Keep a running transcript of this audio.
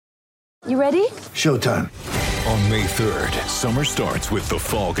You ready? Showtime. On May 3rd, summer starts with The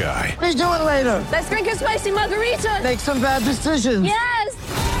Fall Guy. Let's do it later. Let's drink a spicy margarita. Make some bad decisions. Yes!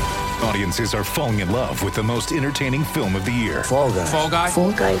 Audiences are falling in love with the most entertaining film of the year. Fall Guy. Fall Guy?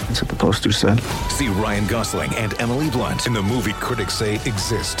 Fall guy. That's what the poster said. See Ryan Gosling and Emily Blunt in the movie critics say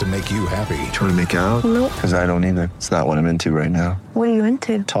exists to make you happy. Trying to make it out? Nope. Because I don't either. It's not what I'm into right now. What are you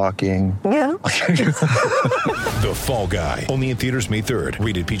into? Talking. Yeah. The Fall Guy. Only in theaters May 3rd.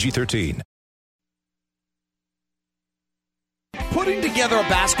 Rated PG-13. Putting together a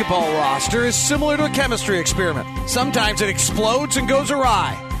basketball roster is similar to a chemistry experiment. Sometimes it explodes and goes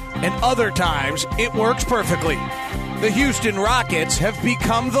awry, and other times it works perfectly. The Houston Rockets have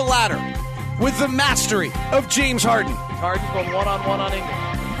become the latter with the mastery of James Harden. Harden's going one-on-one on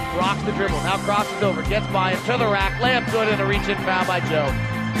Ingram. Rocks the dribble. Now crosses over. Gets by him to the rack. Layup good and a reach-in foul by Joe.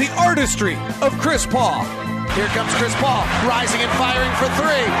 The artistry of Chris Paul. Here comes Chris Paul, rising and firing for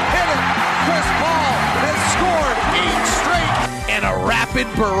three. Hit it! Chris Paul has scored 8 straight and a rapid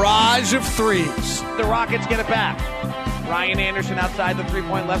barrage of threes. The Rockets get it back. Ryan Anderson outside the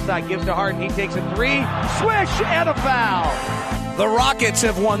three-point left side. Gives to Harden. He takes a three. Swish and a foul. The Rockets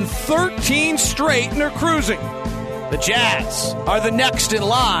have won 13 straight and are cruising. The Jazz are the next in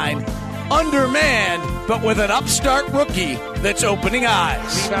line, undermanned, but with an upstart rookie that's opening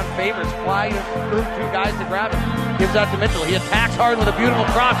eyes. Rebound favors. Fly through 2 guys to grab it. Gives out to Mitchell. He attacks Harden with a beautiful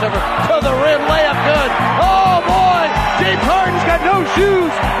crossover to the rim. Layup good. Oh, boy. James Harden's got no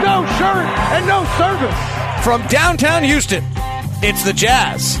shoes, no shirt, and no service. From downtown Houston, it's the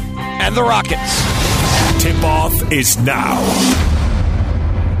Jazz and the Rockets. Tip-off is now.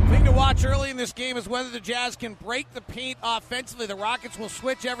 Thing to watch early in this game is whether the Jazz can break the paint offensively. The Rockets will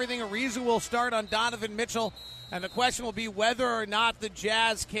switch everything. Ariza will start on Donovan Mitchell. And the question will be whether or not the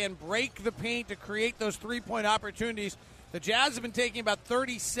Jazz can break the paint to create those three-point opportunities. The Jazz have been taking about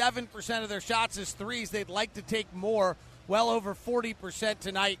 37% of their shots as threes. They'd like to take more, well over 40%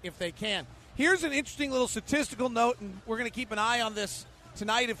 tonight if they can. Here's an interesting little statistical note, and we're going to keep an eye on this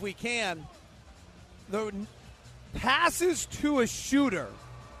tonight if we can. The passes to a shooter.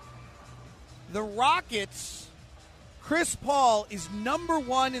 The Rockets, Chris Paul is number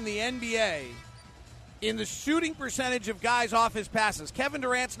 1 in the NBA in the shooting percentage of guys off his passes. Kevin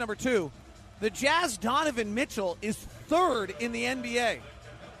Durant's number 2. The Jazz, Donovan Mitchell, is 3rd in the NBA.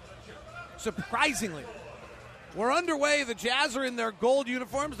 Surprisingly. We're underway. The Jazz are in their gold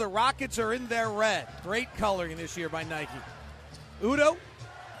uniforms. The Rockets are in their red. Great coloring this year by Nike. Udo,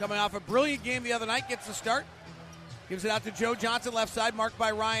 coming off a brilliant game the other night, gets the start. Gives it out to Joe Johnson, left side, marked by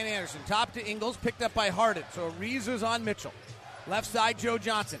Ryan Anderson. Top to Ingles, picked up by Harden. So Ariza's on Mitchell. Left side, Joe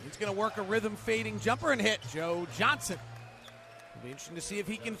Johnson. He's going to work a rhythm fading jumper and hit. Joe Johnson. It'll be interesting to see if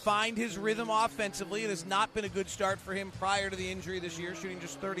he can find his rhythm offensively. It has not been a good start for him prior to the injury this year, shooting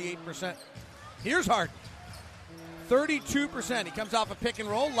just 38%. Here's Harden. 32%. He comes off a pick and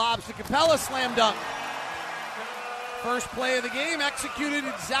roll, lobs to Capella, slam dunk. First play of the game, executed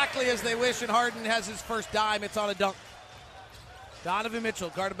exactly as they wish, and Harden has his first dime. It's on a dunk. Donovan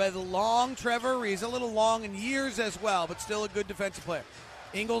Mitchell, guarded by the long Trevor Ariza, a little long in years as well, but still a good defensive player.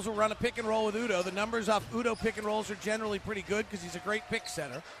 Ingles will run a pick and roll with Udo. The numbers off Udo pick and rolls are generally pretty good because he's a great pick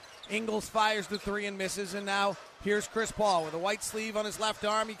setter. Ingles fires the three and misses, and now here's Chris Paul with a white sleeve on his left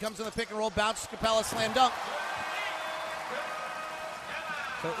arm. He comes in the pick and roll, bounces Capella, slam dunk.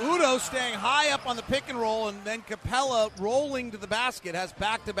 So Udo staying high up on the pick and roll, and then Capella rolling to the basket has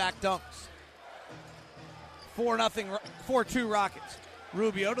back-to-back dunks. 4-2 Rockets.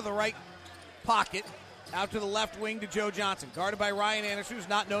 Rubio to the right pocket, out to the left wing to Joe Johnson. Guarded by Ryan Anderson, who's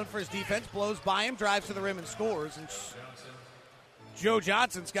not known for his defense, blows by him, drives to the rim and scores. And Joe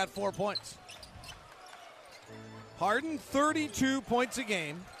Johnson's got 4 points. Harden, 32 points a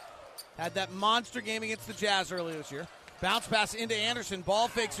game. Had that monster game against the Jazz earlier this year. Bounce pass into Anderson. Ball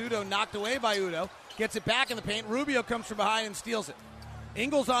fakes Udo. Knocked away by Udo. Gets it back in the paint. Rubio comes from behind and steals it.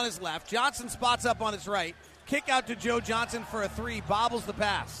 Ingles on his left. Johnson spots up on his right. Kick out to Joe Johnson for a three. Bobbles the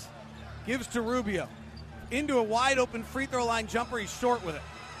pass. Gives to Rubio. Into a wide open free throw line jumper. He's short with it.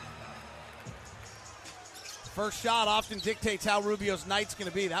 First shot often dictates how Rubio's night's going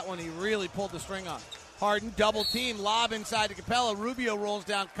to be. That one he really pulled the string on. Harden, double team, lob inside to Capella. Rubio rolls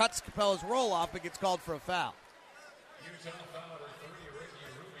down, cuts Capella's roll off, but gets called for a foul.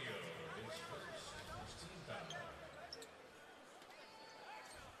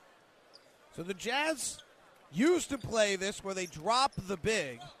 So the Jazz used to play this where they drop the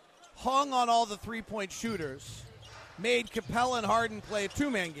big, hung on all the three-point shooters, made Capella and Harden play a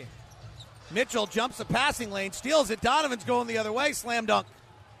two-man game. Mitchell jumps the passing lane, steals it. Donovan's going the other way, slam dunk.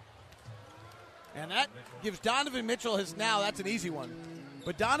 And that gives Donovan Mitchell that's an easy one.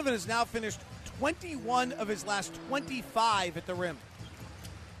 But Donovan has now finished 21 of his last 25 at the rim.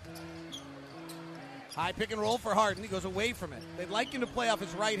 High pick and roll for Harden. He goes away from it. They'd like him to play off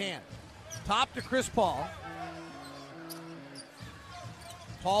his right hand. Top to Chris Paul.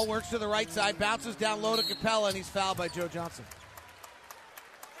 Paul works to the right side, bounces down low to Capella, and he's fouled by Joe Johnson.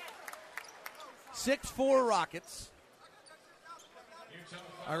 6-4 Rockets.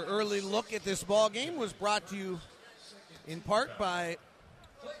 Our early look at this ball game was brought to you in part by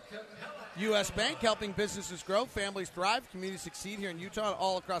U.S. Bank, helping businesses grow, families thrive, communities succeed here in Utah and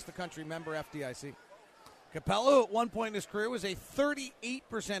all across the country. Member FDIC. Capella, who at one point in his career was a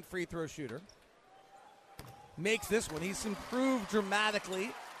 38% free throw shooter, makes this one. He's improved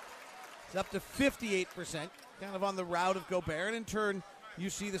dramatically. He's up to 58%, kind of on the route of Gobert. And in turn, you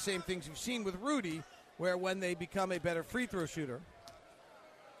see the same things you've seen with Rudy, where when they become a better free throw shooter,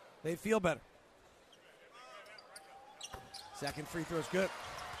 they feel better. Second free throw is good.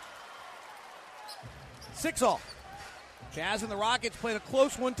 6-all. Jazz and the Rockets played a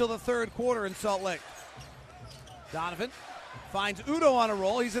close one till the third quarter in Salt Lake. Donovan finds Udo on a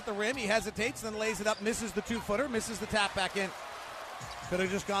roll. He's at the rim. He hesitates, then lays it up, misses the two-footer, misses the tap back in. Could have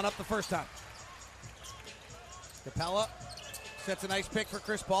just gone up the first time. Capella sets a nice pick for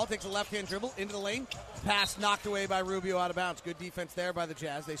Chris Paul, takes a left-hand dribble into the lane. Pass knocked away by Rubio out of bounds. Good defense there by the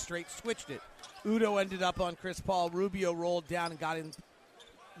Jazz. They straight switched it. Udo ended up on Chris Paul. Rubio rolled down and got in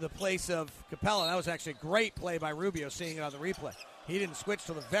the place of Capella. That was actually a great play by Rubio, seeing it on the replay. He didn't switch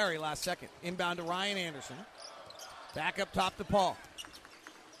till the very last second. Inbound to Ryan Anderson. Back up top to Paul.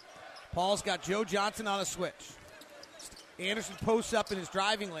 Paul's got Joe Johnson on a switch. Anderson posts up in his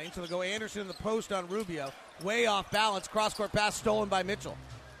driving lane, so they'll go Anderson in the post on Rubio. Way off balance. Cross-court pass stolen by Mitchell.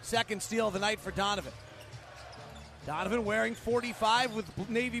 Second steal of the night for Donovan. Donovan wearing 45 with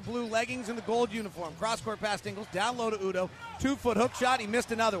navy blue leggings and the gold uniform. Cross-court pass to Ingles. Down low to Udo. 2-foot hook shot. He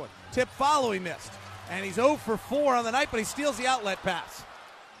missed another one. Tip follow, he missed. And he's 0 for 4 on the night, but he steals the outlet pass.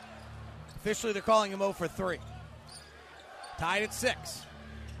 Officially, they're calling him 0 for 3. Tied at 6.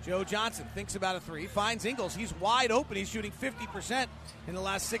 Joe Johnson thinks about a three, finds Ingles. He's wide open. He's shooting 50% in the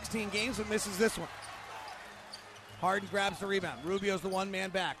last 16 games, but misses this one. Harden grabs the rebound. Rubio's the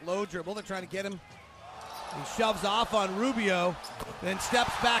one-man back. Low dribble. They're trying to get him. He shoves off on Rubio, then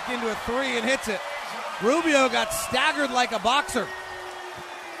steps back into a three and hits it. Rubio got staggered like a boxer.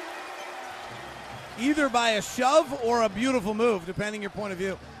 Either by a shove or a beautiful move, depending your point of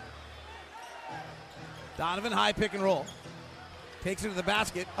view. Donovan, high pick and roll. Takes it to the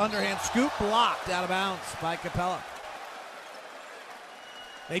basket. Underhand scoop, blocked out of bounds by Capella.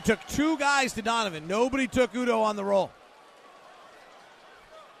 They took two guys to Donovan. Nobody took Udo on the roll.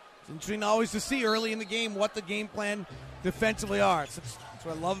 It's interesting always to see early in the game what the game plan defensively are. That's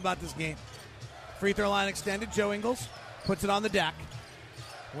what I love about this game. Free throw line extended. Joe Ingles puts it on the deck.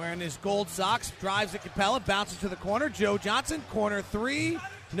 Wearing his gold socks, drives at Capella, bounces to the corner. Joe Johnson, corner three,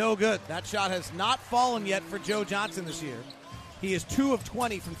 no good. That shot has not fallen yet for Joe Johnson this year. He is 2 of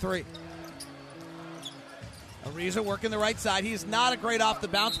 20 from 3. Ariza working the right side. He is not a great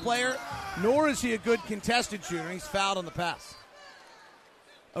off-the-bounce player, nor is he a good contested shooter. He's fouled on the pass.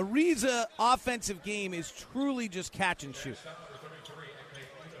 Ariza offensive game is truly just catch and shoot.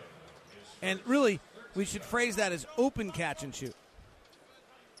 And really, we should phrase that as open catch and shoot.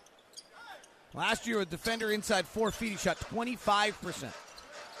 Last year, a defender inside 4 feet, he shot 25%.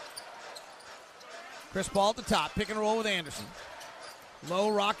 Chris Paul at the top, pick and roll with Anderson.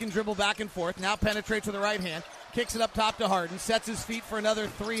 Low rock and dribble back and forth. Now penetrates with the right hand. Kicks it up top to Harden. Sets his feet for another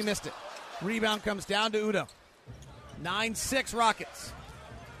three. Missed it. Rebound comes down to Udo. 9-6 Rockets.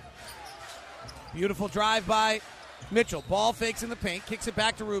 Beautiful drive by Mitchell. Ball fakes in the paint. Kicks it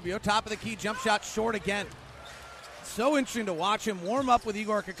back to Rubio. Top of the key. Jump shot short again. So interesting to watch him warm up with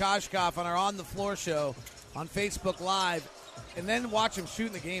Igor Kokoshkov on our On the Floor show on Facebook Live. And then watch him shoot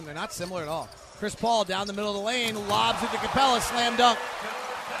in the game. They're not similar at all. Chris Paul down the middle of the lane, lobs it to Capella, slam dunk.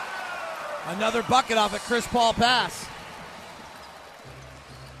 Another bucket off a Chris Paul pass.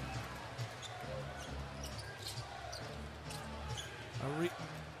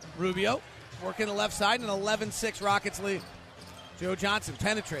 Rubio working the left side, and 11-6 Rockets lead. Joe Johnson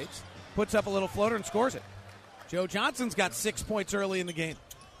penetrates, puts up a little floater, and scores it. Joe Johnson's got 6 points early in the game.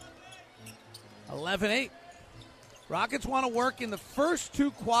 11-8. Rockets want to work in the first two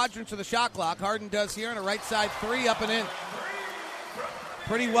quadrants of the shot clock. Harden does here on a right side three, up and in.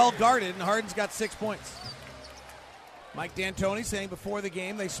 Pretty well guarded, and Harden's got 6 points. Mike D'Antoni saying before the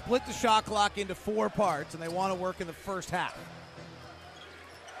game they split the shot clock into 4 parts, and they want to work in the first half.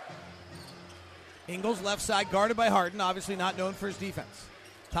 Ingles left side guarded by Harden, obviously not known for his defense.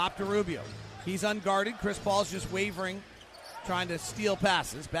 Top to Rubio. He's unguarded. Chris Paul's just wavering trying to steal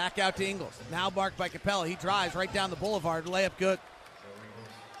passes. Back out to Ingles. Now marked by Capella. He drives right down the boulevard. Layup good.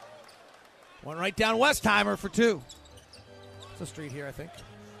 One right down Westheimer for two. It's a street here, I think.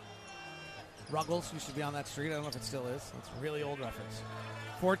 Ruggles used to be on that street. I don't know if it still is. It's a really old reference.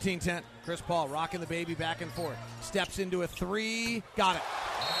 14-10. Chris Paul rocking the baby back and forth. Steps into a three. Got it.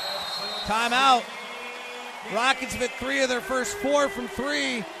 Timeout. Rockets have hit 3 of their first 4 from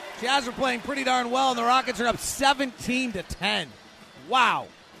 3. Jazz are playing pretty darn well, and the Rockets are up 17-10. Wow.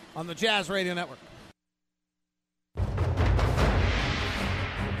 On the Jazz Radio Network.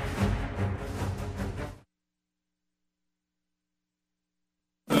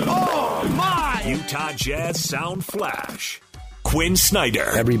 Oh, my! Utah Jazz Sound Flash. Quinn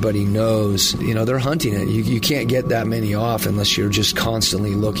Snyder. Everybody knows, they're hunting it. You can't get that many off unless you're just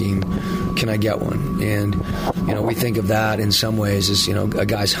constantly looking, can I get one? And, we think of that in some ways as, a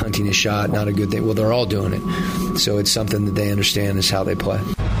guy's hunting a shot, not a good thing. Well, they're all doing it. So it's something that they understand is how they play.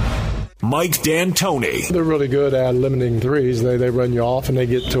 Mike D'Antoni. They're really good at limiting threes. They run you off and they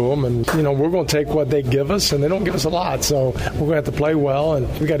get to them. And, we're going to take what they give us, and they don't give us a lot. So we're going to have to play well, and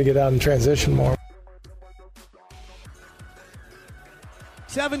we got to get out and transition more.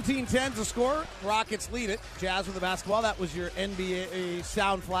 17-10's the score. Rockets lead it. Jazz with the basketball. That was your NBA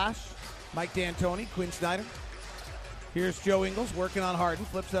Sound Flash. Mike D'Antoni, Quinn Snyder. Here's Joe Ingles working on Harden.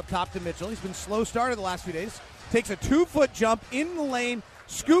 Flips up top to Mitchell. He's been slow started the last few days. Takes a 2-foot jump in the lane.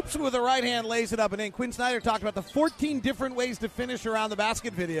 Scoops with the right hand, lays it up and in. Quinn Snyder talked about the 14 different ways to finish around the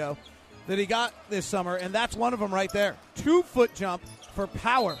basket video that he got this summer, and that's one of them right there. 2-foot jump for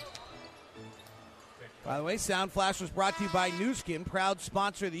power. By the way, Sound Flash was brought to you by Nu Skin, proud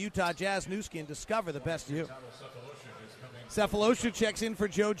sponsor of the Utah Jazz. Nu Skin, discover the best you. Cephalosha checks in for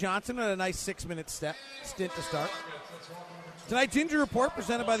Joe Johnson on a nice 6-minute stint to start. Tonight's injury report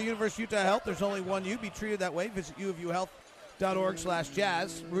presented by the University of Utah Health. There's only one you. Be treated that way. Visit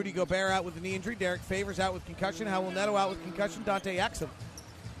uofuhealth.org/jazz. Rudy Gobert out with a knee injury. Derek Favors out with concussion. Howell Neto out with concussion. Dante Exum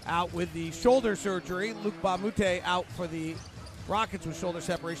out with the shoulder surgery. Luke Bamute out for the Rockets with shoulder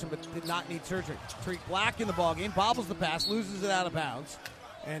separation, but did not need surgery. Tariq Black in the ballgame, bobbles the pass, loses it out of bounds,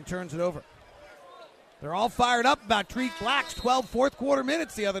 and turns it over. They're all fired up about Tariq Black's 12 fourth-quarter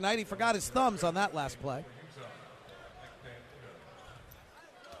minutes the other night. He forgot his thumbs on that last play.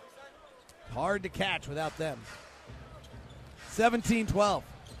 Hard to catch without them. 17-12.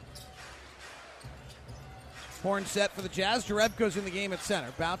 Horn set for the Jazz. Jerebko's in the game at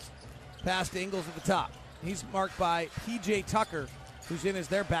center. Bounce pass to Ingles at the top. He's marked by P.J. Tucker, who's in as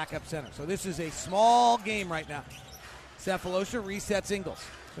their backup center. So this is a small game right now. Cephalosha resets Ingles.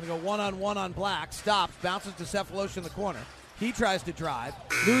 Going to go one-on-one on Black. Stops, bounces to Cephalosha in the corner. He tries to drive,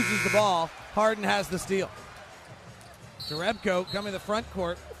 loses the ball. Harden has the steal. Jerebko coming to the front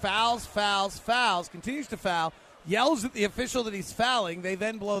court. Fouls, continues to foul. Yells at the official that he's fouling. They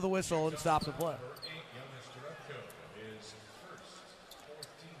then blow the whistle and stop the play.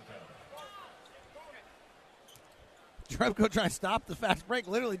 Jerebko trying to stop the fast break.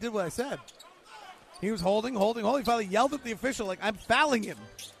 Literally did what I said. He was holding. He finally yelled at the official like, I'm fouling him.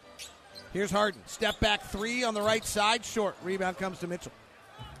 Here's Harden. Step back 3 on the right side. Short. Rebound comes to Mitchell.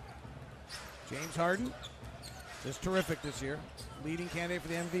 James Harden, just terrific this year. Leading candidate for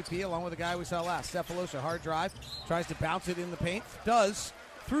the MVP along with the guy we saw last. Cephalosha, hard drive. Tries to bounce it in the paint. Does.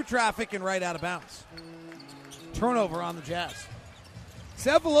 Through traffic and right out of bounds. Turnover on the Jazz.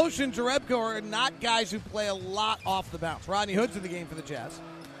 Cephalosha and Jerebko are not guys who play a lot off the bounce. Rodney Hood's in the game for the Jazz.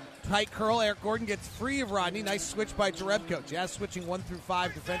 Tight curl. Eric Gordon gets free of Rodney. Nice switch by Jerebko. Jazz switching 1 through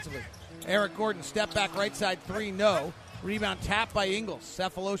 5 defensively. Eric Gordon, step back right side 3, no. Rebound tap by Ingles.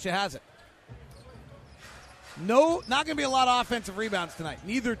 Cephalosha has it. No, not going to be a lot of offensive rebounds tonight.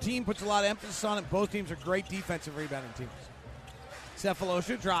 Neither team puts a lot of emphasis on it. Both teams are great defensive rebounding teams.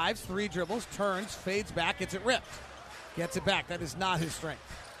 Cephalosha drives, 3 dribbles, turns, fades back, gets it ripped. Gets it back. That is not his strength.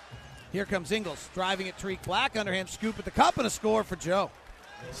 Here comes Ingles, driving at Tariq Black. Underhand scoop at the cup and a score for Joe.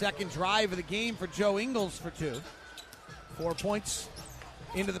 Second drive of the game for Joe Ingles for 2. 4 points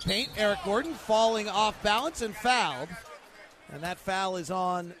into the paint. Eric Gordon falling off balance and fouled. And that foul is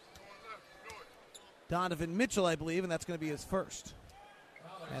on Donovan Mitchell, I believe, and that's going to be his first.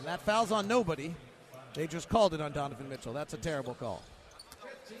 And that foul's on nobody. They just called it on Donovan Mitchell. That's a terrible call.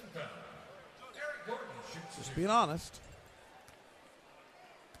 Just being honest.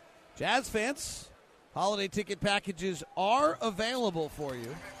 Jazz fans, holiday ticket packages are available for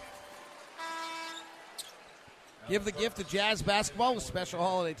you. Give the gift of Jazz basketball with special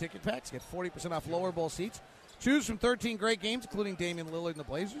holiday ticket packs. Get 40% off lower bowl seats. Choose from 13 great games, including Damian Lillard and the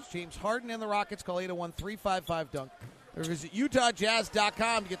Blazers, James Harden and the Rockets. Call 801-355-DUNK. Or visit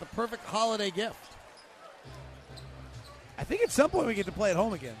UtahJazz.com to get the perfect holiday gift. I think at some point we get to play at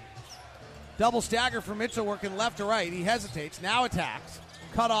home again. Double stagger for Mitchell, working left to right. He hesitates, now attacks.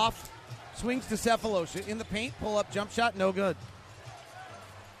 Cut off, swings to Sefolosha. In the paint, pull-up jump shot, no good.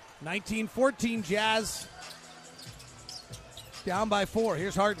 19-14, Jazz down by 4.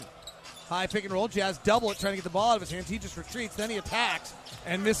 Here's Harden. High pick and roll. Jazz double it, trying to get the ball out of his hands. He just retreats. Then he attacks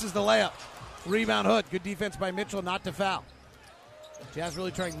and misses the layup. Rebound Hood. Good defense by Mitchell not to foul. Jazz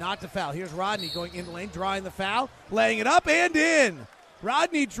really trying not to foul. Here's Rodney going in the lane, drawing the foul, laying it up and in.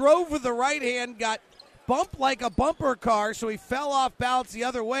 Rodney drove with the right hand, got bumped like a bumper car, so he fell off balance the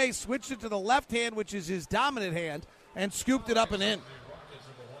other way, switched it to the left hand, which is his dominant hand, and scooped it up and in.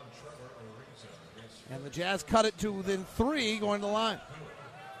 And the Jazz cut it to within 3 going to the line.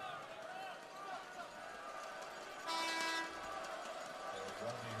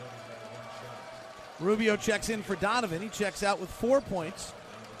 Rubio checks in for Donovan. He checks out with 4 points,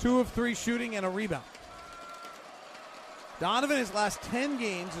 2 of 3 shooting, and a rebound. Donovan, his last 10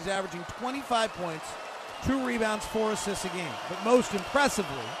 games, is averaging 25 points, 2 rebounds, 4 assists a game. But most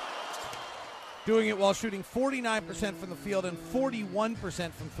impressively, doing it while shooting 49% from the field and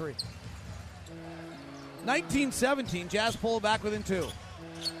 41% from 3. 19-17, Jazz pull back within 2.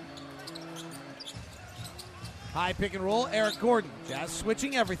 High pick and roll, Eric Gordon. Jazz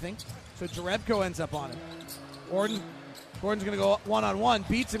switching everything, so Jerebko ends up on him. Gordon's going to go one-on-one,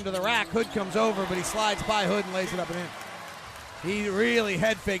 beats him to the rack. Hood comes over, but he slides by Hood and lays it up and in. He really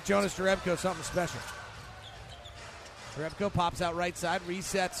head faked Jonas Jerebko, something special. Jerebko pops out right side,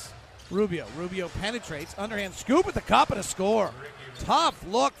 resets Rubio. Rubio penetrates, underhand scoop at the cup and a score. Tough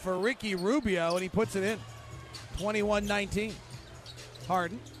look for Ricky Rubio, and he puts it in. 21-19.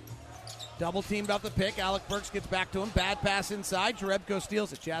 Harden. Double teamed off the pick. Alec Burks gets back to him. Bad pass inside. Jerebko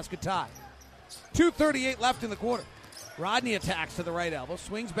steals it. Jazz could tie. 2:38 left in the quarter. Rodney attacks to the right elbow.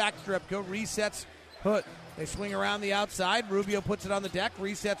 Swings back to Jerebko. Resets Hood. They swing around the outside. Rubio puts it on the deck.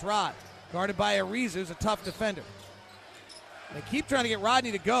 Resets Rod. Guarded by Ariza, who's a tough defender. They keep trying to get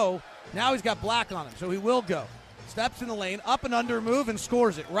Rodney to go. Now he's got Black on him, so he will go. Steps in the lane, up and under move, and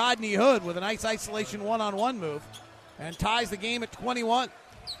scores it. Rodney Hood with a nice isolation one-on-one move and ties the game at 21.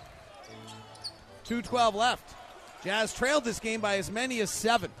 2:12 left. Jazz trailed this game by as many as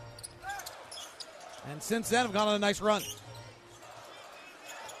 7. And since then have gone on a nice run.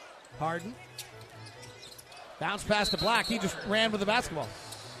 Harden. Bounce pass to Black. He just ran with the basketball.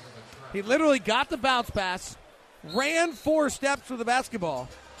 He literally got the bounce pass, ran 4 steps with the basketball,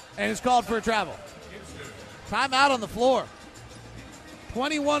 and is called for a travel. Timeout on the floor.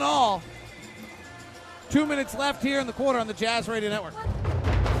 21 all. 2 minutes left here in the quarter on the Jazz Radio Network.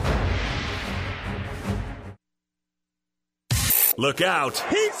 Look out.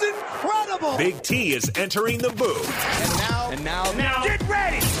 He's incredible. Big T is entering the booth. And now, Get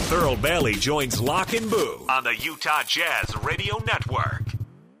ready. Thurl Bailey joins Lock and Boo on the Utah Jazz Radio Network.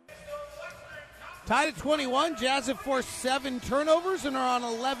 Tied at 21. Jazz have forced 7 turnovers and are on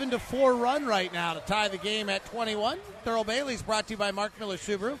 11-4 run right now to tie the game at 21. Thurl Bailey's brought to you by Mark Miller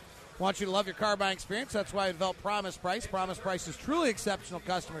Subaru. Want you to love your car buying experience. That's why we developed Promise Price. Promise Price is truly exceptional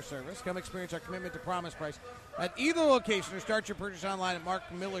customer service. Come experience our commitment to Promise Price at either location or start your purchase online at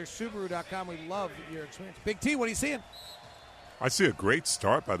markmillersubaru.com. We love your experience. Big T, what are you seeing? I see a great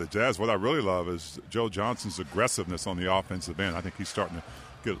start by the Jazz. What I really love is Joe Johnson's aggressiveness on the offensive end. I think he's starting to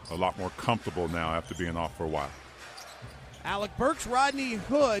get a lot more comfortable now after being off for a while. Alec Burks, Rodney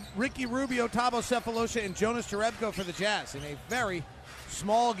Hood, Ricky Rubio, Thabo Sefolosha, and Jonas Jerebko for the Jazz in a very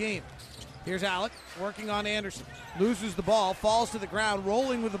small game. Here's Alec working on Anderson. Loses the ball, falls to the ground,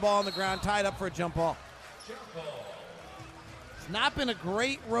 rolling with the ball on the ground, tied up for a jump ball. It's not been a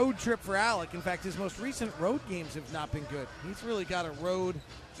great road trip for Alec. In fact, his most recent road games have not been good. He's really got a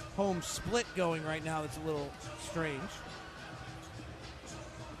road-home split going right now that's a little strange.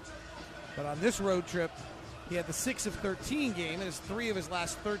 But on this road trip, he had the 6 of 13 game and has 3 of his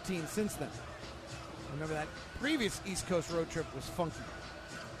last 13 since then. Remember that previous East Coast road trip was funky.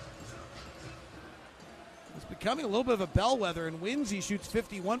 He's becoming a little bit of a bellwether. In wins, he shoots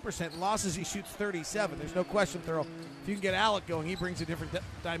 51%. In losses, he shoots 37%. There's no question, Thurl. If you can get Alec going, he brings a different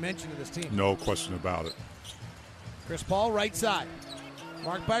dimension to this team. No question about it. Chris Paul, right side.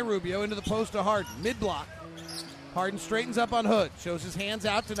 Marked by Rubio into the post to Harden. Mid-block. Harden straightens up on Hood. Shows his hands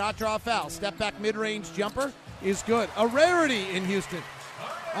out to not draw a foul. Step back mid-range jumper is good. A rarity in Houston.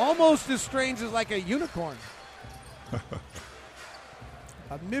 Almost as strange as like a unicorn.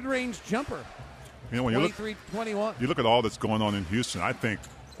 A mid-range jumper. You know, when 23-21. you look at all that's going on in Houston, I think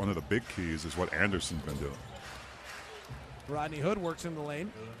one of the big keys is what Anderson's been doing. Rodney Hood works in the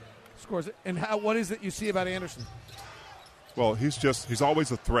lane. Scores it. And what is it you see about Anderson? Well, he's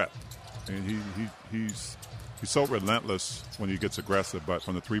always a threat. And He's so relentless when he gets aggressive, but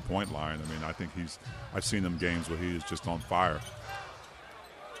from the three-point line, I mean, I think I've seen him games where he is just on fire.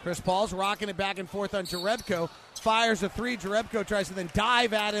 Chris Paul's rocking it back and forth on Jerebko. Fires a three. Jerebko tries to then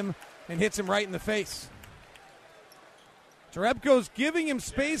dive at him and hits him right in the face. Jerebko's giving him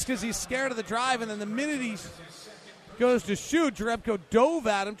space because he's scared of the drive, and then the minute he goes to shoot, Jerebko dove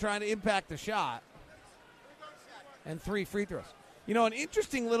at him trying to impact the shot. And 3 free throws. You know, an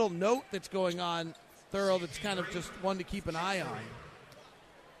interesting little note that's going on, Thurl, that's kind of just one to keep an eye on,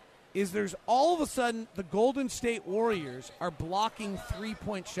 is there's all of a sudden the Golden State Warriors are blocking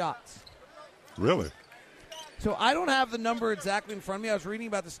three-point shots. Really? So I don't have the number exactly in front of me. I was reading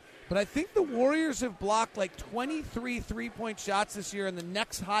about this. But I think the Warriors have blocked like 23 three-point shots this year, and the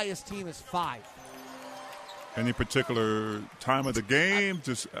next highest team is 5. Any particular time of the game,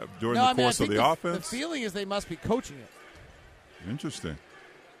 just during the course of the offense? The feeling is they must be coaching it. Interesting.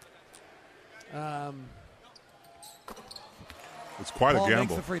 It's quite Paul a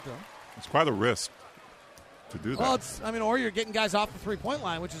gamble. Makes the free throw. It's quite a risk to do that. Well, or you're getting guys off the three-point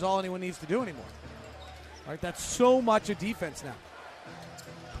line, which is all anyone needs to do anymore. All right, that's so much of defense now.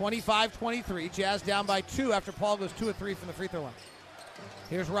 25-23, Jazz down by 2 after Paul goes 2 of 3 from the free throw line.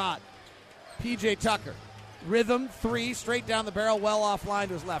 Here's Rod. P.J. Tucker. Rhythm, 3, straight down the barrel, well offline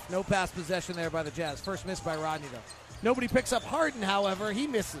to his left. No pass possession there by the Jazz. First miss by Rodney, though. Nobody picks up Harden, however. He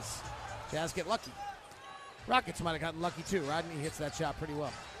misses. Jazz get lucky. Rockets might have gotten lucky, too. Rodney hits that shot pretty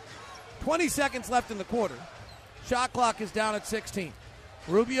well. 20 seconds left in the quarter. Shot clock is down at 16.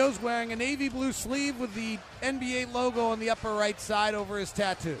 Rubio's wearing a navy blue sleeve with the NBA logo on the upper right side over his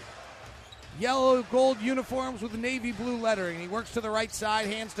tattoo. Yellow gold uniforms with the navy blue lettering. He works to the right side,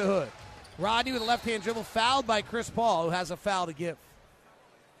 hands to Hood. Rodney with a left-hand dribble, fouled by Chris Paul, who has a foul to give.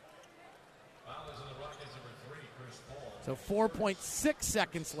 So 4.6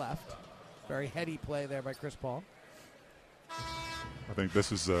 seconds left. Very heady play there by Chris Paul. I think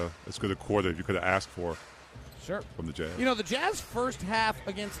this is as good a quarter you could have asked for. Sure. From the Jazz. You know, the Jazz first half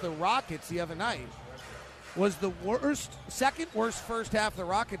against the Rockets the other night was the second worst first half the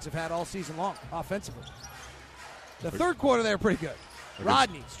Rockets have had all season long, offensively. The third quarter, they were pretty good.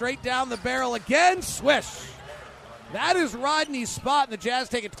 Rodney, straight down the barrel again, swish. That is Rodney's spot, and the Jazz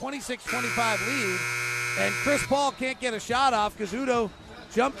take a 26-25 lead. And Chris Paul can't get a shot off because Udoh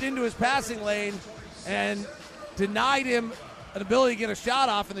jumped into his passing lane and denied him an ability to get a shot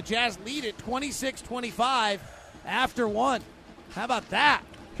off, and the Jazz lead it 26-25 after 1. How about that?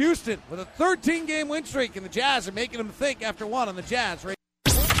 Houston with a 13-game win streak, and the Jazz are making them think after 1 on the Jazz.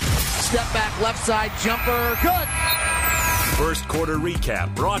 Step back, left side jumper, good. First quarter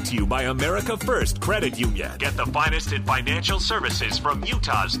recap brought to you by America First Credit Union. Get the finest in financial services from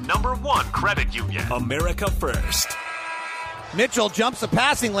Utah's #1 credit union, America First. Mitchell jumps the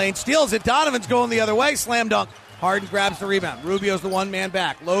passing lane, steals it. Donovan's going the other way, slam dunk. Harden grabs the rebound. Rubio's the one-man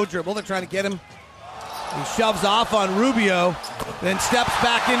back. Low dribble. They're trying to get him. He shoves off on Rubio, then steps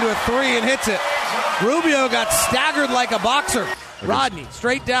back into a 3 and hits it. Rubio got staggered like a boxer. Rodney,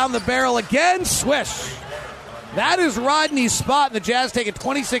 straight down the barrel again, swish. That is Rodney's spot, and the Jazz take a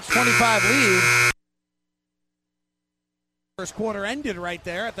 26-25 lead. First quarter ended right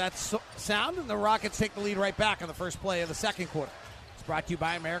there at that sound, and the Rockets take the lead right back on the first play of the second quarter. It's brought to you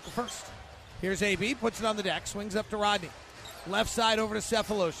by America First. Here's AB, puts it on the deck, swings up to Rodney. Left side over to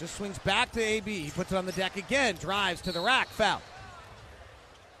Sefolosha, swings back to AB. He puts it on the deck again, drives to the rack, foul.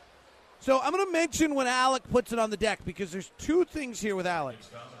 So I'm going to mention when Alec puts it on the deck because there's 2 things here with Alec.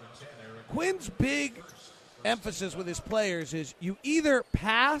 Quinn's big emphasis with his players is you either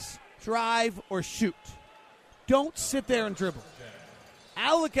pass, drive, or shoot. Don't sit there and dribble.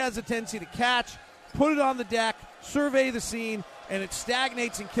 Alec has a tendency to catch, put it on the deck, survey the scene, and it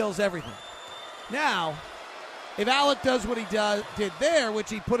stagnates and kills everything. Now, if Alec does what he did there, which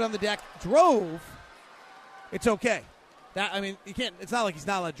he put on the deck, drove, it's okay. You can't. It's not like he's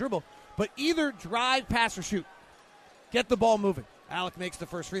not allowed to dribble, but either drive, pass, or shoot. Get the ball moving. Alec makes the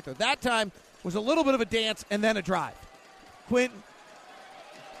first free throw. That time was a little bit of a dance and then a drive.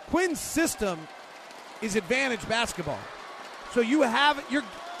 Quinn's system is advantage basketball. So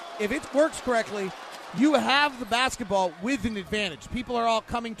if it works correctly, you have the basketball with an advantage. People are all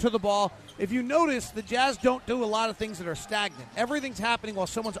coming to the ball. If you notice, the Jazz don't do a lot of things that are stagnant. Everything's happening while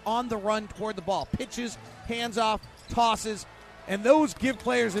someone's on the run toward the ball. Pitches, hands off, tosses, and those give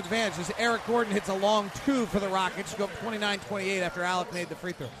players advantages. Eric Gordon hits a long 2 for the Rockets to go up 29-28 after Alec made the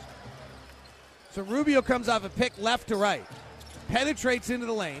free throws. So Rubio comes off a pick left to right, penetrates into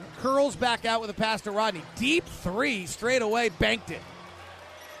the lane, curls back out with a pass to Rodney. Deep 3 straight away, banked it.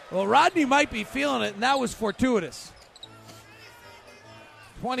 Well, Rodney might be feeling it, and that was fortuitous.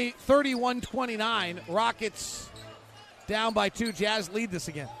 31-29. Rockets down by 2. Jazz lead this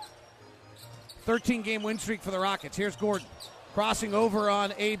again. 13-game win streak for the Rockets. Here's Gordon crossing over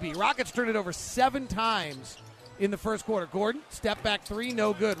on AB. Rockets turned it over 7 times in the first quarter. Gordon, step back 3,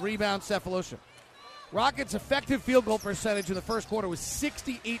 no good. Rebound, Sefolosha. Rockets' effective field goal percentage in the first quarter was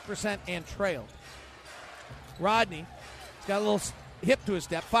 68% and trailed. Rodney, he's got a little hip to his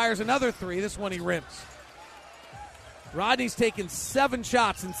step, fires another 3. This one he rims. Rodney's taken 7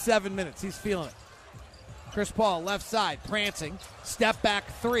 shots in 7 minutes. He's feeling it. Chris Paul, left side, prancing. Step back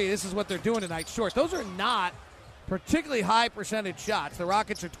 3. This is what they're doing tonight. Short. Those are not particularly high percentage shots. The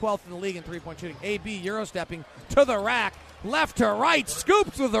Rockets are 12th in the league in three-point shooting. AB Euro-stepping to the rack. Left to right.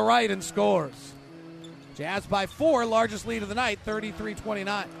 Scoops with the right and scores. Jazz by 4. Largest lead of the night,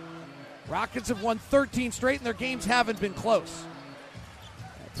 33-29. Rockets have won 13 straight, and their games haven't been close.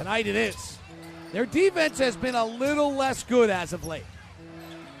 Tonight it is. Their defense has been a little less good as of late.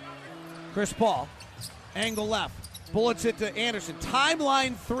 Chris Paul, angle left, bullets it to Anderson.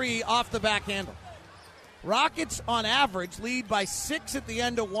 Timeline 3 off the back handle. Rockets, on average, lead by 6 at the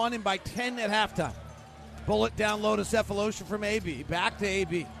end of 1 and by 10 at halftime. Bullet down low to Sefolosha from AB. Back to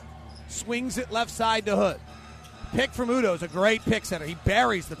AB. Swings it left side to Hood. Pick from Udo is a great pick setter. He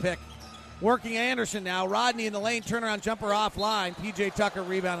buries the pick. Working Anderson now. Rodney in the lane. Turnaround jumper offline. P.J. Tucker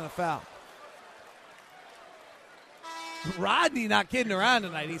rebound and a foul. Rodney not kidding around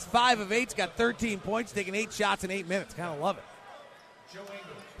tonight. He's 5 of 8. He's got 13 points. Taking 8 shots in 8 minutes. Kind of love it.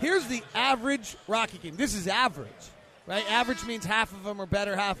 Here's the average Rocky game. This is average, right? Average means half of them are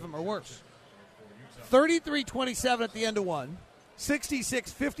better, half of them are worse. 33-27 at the end of 1.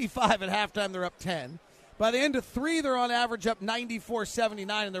 66-55 at halftime. They're up 10. By the end of 3, they're on average up 94-79,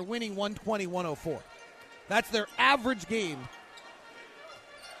 and they're winning 120-104. That's their average game.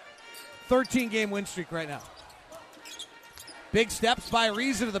 13-game win streak right now. Big steps by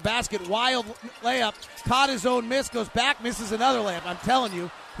Ariza to the basket. Wild layup. Caught his own miss. Goes back. Misses another layup. I'm telling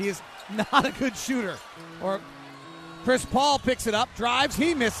you, he is not a good shooter. Or Chris Paul picks it up. Drives.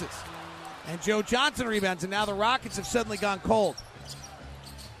 He misses. And Joe Johnson rebounds. And now the Rockets have suddenly gone cold.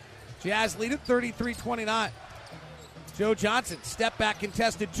 Jazz lead at 33-29. Joe Johnson. Step back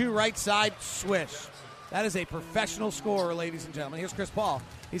contested 2. Right side. Swish. That is a professional scorer, ladies and gentlemen. Here's Chris Paul.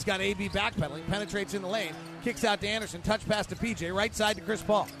 He's got AB backpedaling, penetrates in the lane, kicks out to Anderson, touch pass to PJ, right side to Chris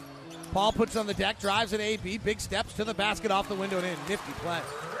Paul. Paul puts on the deck, drives at AB, big steps to the basket, off the window and in. Nifty play.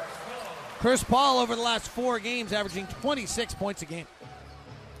 Chris Paul over the last 4 games averaging 26 points a game.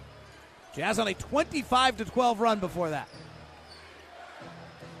 Jazz on a 25-12 run before that.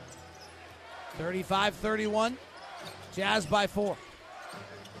 35-31, Jazz by 4.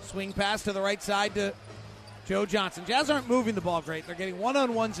 Swing pass to the right side to Joe Johnson. Jazz aren't moving the ball great. They're getting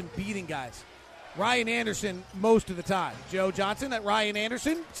one-on-ones and beating guys. Ryan Anderson most of the time. Joe Johnson at Ryan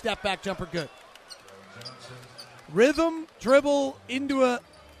Anderson. Step back jumper good. Rhythm, dribble into a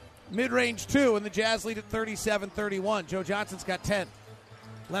mid-range 2, and the Jazz lead at 37-31. Joe Johnson's got 10.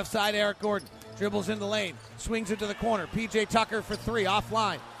 Left side, Eric Gordon. Dribbles in the lane. Swings it to the corner. P.J. Tucker for 3.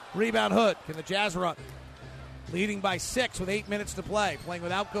 Offline. Rebound Hood. Can the Jazz run? Leading by 6 with 8 minutes to play. Playing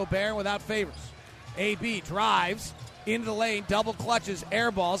without Gobert and without Favors. AB drives into the lane, double clutches,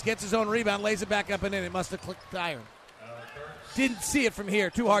 air balls, gets his own rebound, lays it back up and in. It must have clicked iron. Didn't see it from here.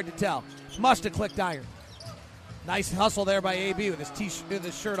 Too hard to tell. Must have clicked iron. Nice hustle there by AB with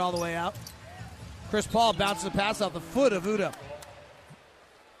his shirt all the way out. Chris Paul bounces a pass off the foot of Udo.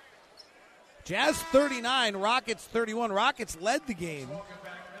 Jazz 39, Rockets 31. Rockets led the game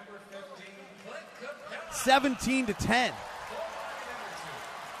 17-10.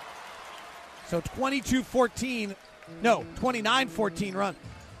 So 29-14 run.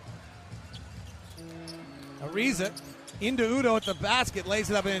 Ariza into Udo at the basket, lays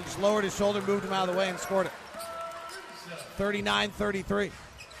it up and just lowered his shoulder, moved him out of the way and scored it. 39-33.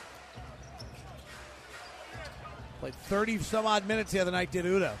 Played 30-some-odd minutes the other night, did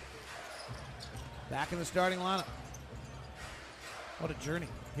Udo. Back in the starting lineup. What a journey.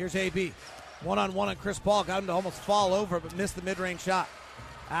 Here's AB. One-on-one on Chris Paul. Got him to almost fall over, but missed the mid-range shot.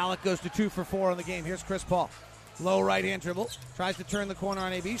 Alec goes to 2 for 4 on the game. Here's Chris Paul. Low right-hand dribble. Tries to turn the corner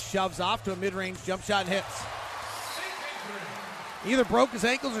on AB. Shoves off to a mid-range jump shot and hits. Either broke his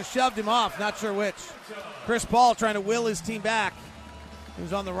ankles or shoved him off. Not sure which. Chris Paul trying to will his team back. He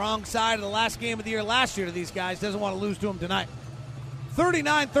was on the wrong side of the last game of the year last year to these guys. Doesn't want to lose to them tonight.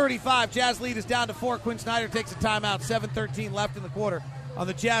 39-35. Jazz lead is down to 4. Quinn Snyder takes a timeout. 7:13 left in the quarter on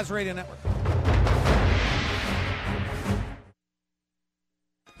the Jazz Radio Network.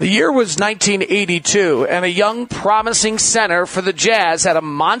 The year was 1982, and a young, promising center for the Jazz had a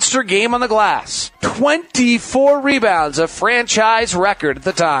monster game on the glass. 24 rebounds, a franchise record at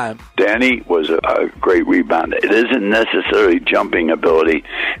the time. Danny was a great rebounder. It isn't necessarily jumping ability.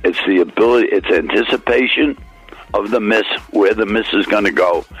 It's the ability, it's anticipation of the miss, where the miss is going to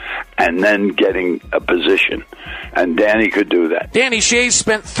go, and then getting a position. And Danny could do that. Danny Shays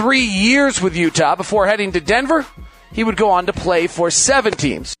spent 3 years with Utah before heading to Denver. He would go on to play for 7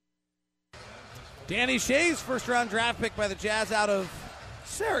 teams. Danny Shays, first-round draft pick by the Jazz out of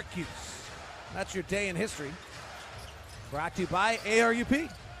Syracuse. That's your day in history. Brought to you by ARUP.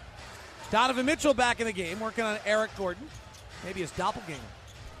 Donovan Mitchell back in the game, working on Eric Gordon. Maybe his doppelganger,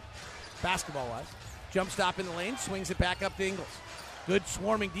 basketball-wise. Jump stop in the lane, swings it back up to Ingles. Good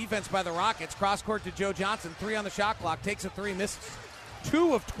swarming defense by the Rockets. Cross-court to Joe Johnson. 3 on the shot clock. Takes a 3, misses.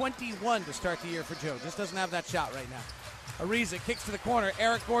 2 of 21 to start the year for Joe. Just doesn't have that shot right now. Ariza kicks to the corner.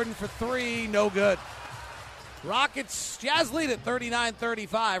 Eric Gordon for 3. No good. Rockets, Jazz lead at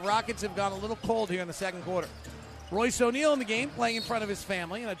 39-35. Rockets have gone a little cold here in the second quarter. Royce O'Neal in the game, playing in front of his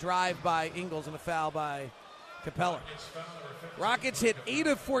family, and a drive by Ingles and a foul by Capella. Rockets hit 8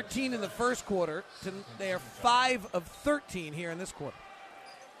 of 14 in the first quarter. They are 5 of 13 here in this quarter.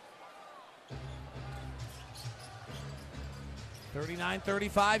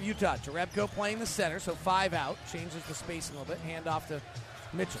 39-35 Utah. Jerebko playing the center, so 5 out. Changes the spacing a little bit. Hand off to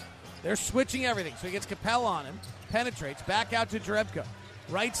Mitchell. They're switching everything, so he gets Capella on him. Penetrates. Back out to Jerebko.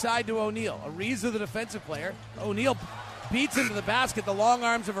 Right side to O'Neal. Ariza, the defensive player. O'Neal beats him to the basket. The long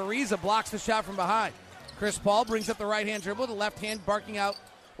arms of Ariza blocks the shot from behind. Chris Paul brings up the right-hand dribble. The left hand barking out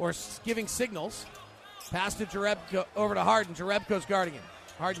or giving signals. Pass to Jerebko, over to Harden. Jerebko's guarding him.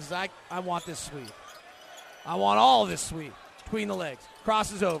 Harden says, I want this sweep. I want all of this sweep. Between the legs.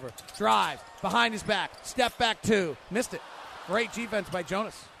 Crosses over. Drive. Behind his back. Step back 2. Missed it. Great defense by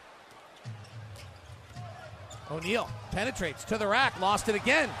Jonas. O'Neal penetrates to the rack. Lost it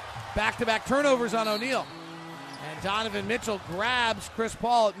again. Back-to-back turnovers on O'Neal. And Donovan Mitchell grabs Chris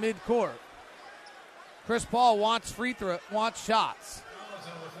Paul at midcourt. Chris Paul wants shots.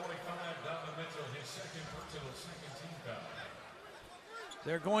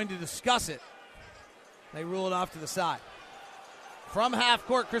 They're going to discuss it. They rule it off to the side. From half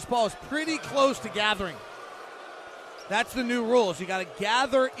court, Chris Paul is pretty close to gathering. That's the new rules. You got to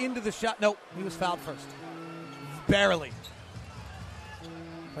gather into the shot. Nope, he was fouled first. Barely.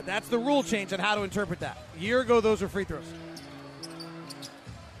 But that's the rule change on how to interpret that. A year ago, those were free throws.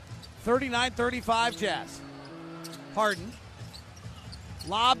 39-35 Jazz. Harden.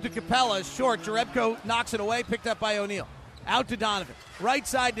 Lob to Capella is short. Jerebko knocks it away, picked up by O'Neal. Out to Donovan. Right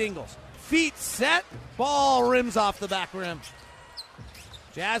side to Ingles. Feet set. Ball rims off the back rim.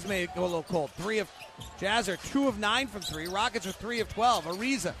 Jazz may go a little cold. Jazz are 2 of 9 from 3. Rockets are 3 of 12.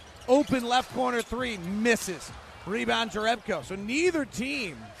 Ariza, open left corner 3, misses. Rebound Jerebko. So neither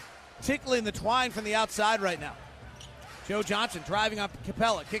team tickling the twine from the outside right now. Joe Johnson driving up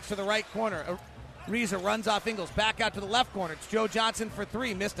Capella, kicks to the right corner. Ariza runs off Ingles, back out to the left corner. It's Joe Johnson for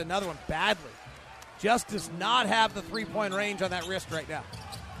 3, missed another one badly. Just does not have the three-point range on that wrist right now.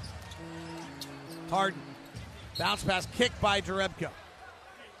 Harden, bounce pass, kick by Jerebko.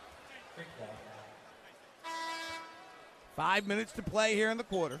 5 minutes to play here in the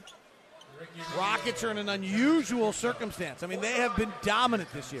quarter. Rockets are in an unusual circumstance. I mean, they have been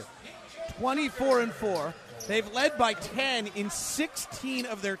dominant this year. 24-4. They've led by 10 in 16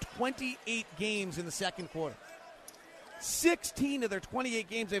 of their 28 games in the second quarter. 16 of their 28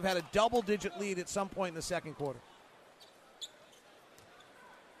 games, they've had a double-digit lead at some point in the second quarter.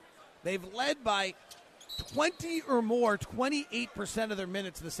 They've led by 20 or more, 28% of their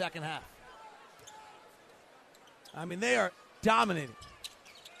minutes in the second half. I mean, they are dominating.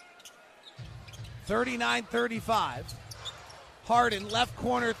 39-35. Harden, left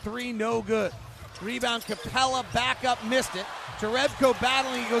corner 3, no good. Rebound, Capella, back up, missed it. Jerebko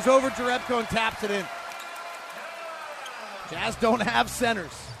battling, he goes over Jerebko and taps it in. Jazz don't have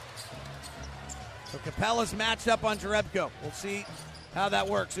centers. So Capella's matched up on Jerebko. We'll see how that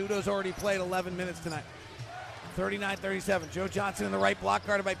works. Udo's already played 11 minutes tonight. 39-37. Joe Johnson in the right block,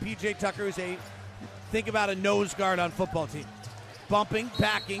 guarded by P.J. Tucker, who's think about a nose guard on football team. Bumping,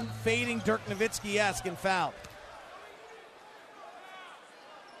 backing, fading Dirk Nowitzki-esque and fouled.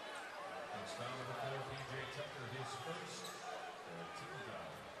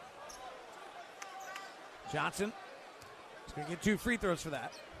 Johnson is going to get 2 free throws for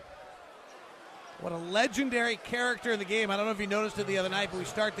that. What a legendary character in the game. I don't know if you noticed it the other night, but we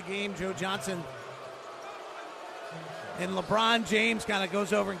start the game, Joe Johnson, and LeBron James kind of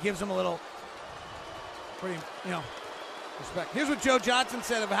goes over and gives him a little, Respect. Here's what Joe Johnson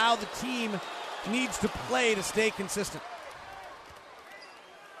said of how the team needs to play to stay consistent.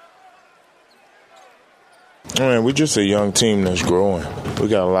 Man, we're just a young team that's growing. We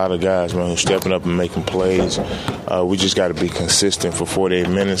got a lot of guys, man, stepping up and making plays. We just got to be consistent for 48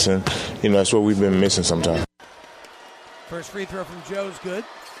 minutes, and, that's what we've been missing sometimes. First free throw from Joe's good.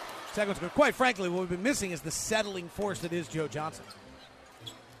 Second one's good. Quite frankly, what we've been missing is the settling force that is Joe Johnson.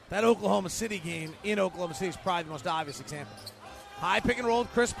 That Oklahoma City game in Oklahoma City is probably the most obvious example. High pick and roll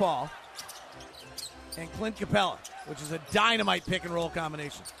with Chris Paul and Clint Capella, which is a dynamite pick and roll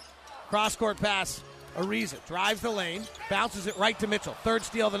combination. Cross-court pass, Ariza drives the lane, bounces it right to Mitchell. Third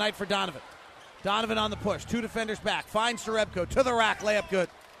steal of the night for Donovan. Donovan on the push, 2 defenders back, finds Jerebko to the rack, layup good.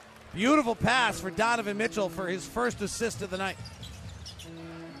 Beautiful pass for Donovan Mitchell for his first assist of the night.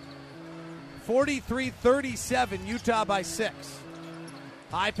 43-37, Utah by 6.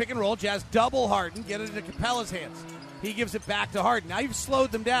 High pick and roll, Jazz double Harden, get it into Capella's hands. He gives it back to Harden. Now you've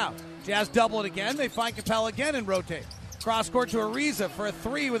slowed them down. Jazz double it again, they find Capella again and rotate. Cross court to Ariza for a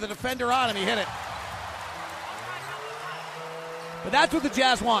 3 with a defender on him, he hit it. But that's what the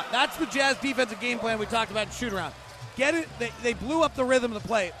Jazz want. That's the Jazz defensive game plan we talked about in shoot-around. Get it. They blew up the rhythm of the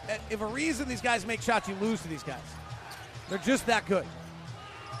play. If Ariza and these guys make shots, you lose to these guys. They're just that good.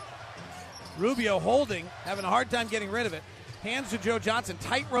 Rubio holding, having a hard time getting rid of it. Hands to Joe Johnson,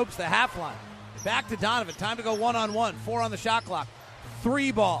 tight ropes the half line. Back to Donovan, time to go one-on-one. 4 on the shot clock.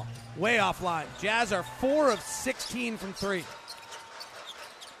 3 ball, way offline. Jazz are 4 of 16 from 3.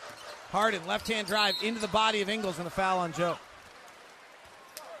 Harden, left-hand drive into the body of Ingles and a foul on Joe.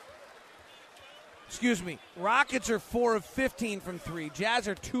 Excuse me, Rockets are 4 of 15 from 3. Jazz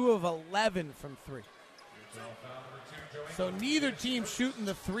are 2 of 11 from 3. So neither team shooting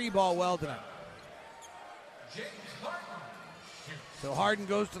the 3 ball well tonight. So Harden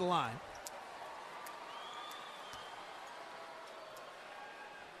goes to the line.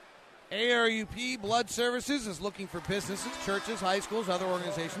 ARUP Blood Services is looking for businesses, churches, high schools, other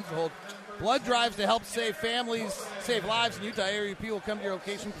organizations to hold blood drives to help save families, save lives in Utah. ARUP will come to your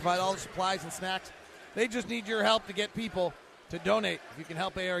location, provide all the supplies and snacks. They just need your help to get people to donate. If you can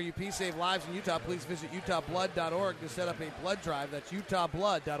help ARUP save lives in Utah, please visit utahblood.org to set up a blood drive. That's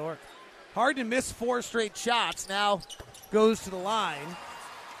utahblood.org. Harden missed 4 straight shots. Now goes to the line,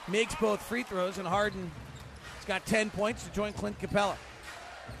 makes both free throws, and Harden's got 10 points to join Clint Capella.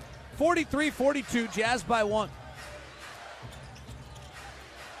 43-42, Jazz by 1.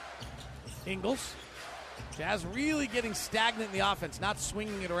 Ingles. Jazz really getting stagnant in the offense, not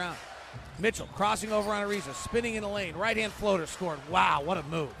swinging it around. Mitchell crossing over on Ariza, spinning in the lane. Right-hand floater scored. Wow, what a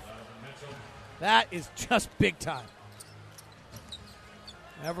move. That is just big time.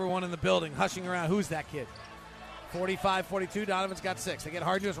 Everyone in the building hushing around. Who's that kid? 45-42, Donovan's got 6. They get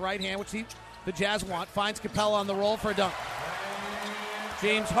Harden to his right hand, which the Jazz want. Finds Capella on the roll for a dunk.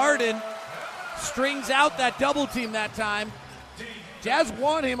 James Harden strings out that double team that time. Jazz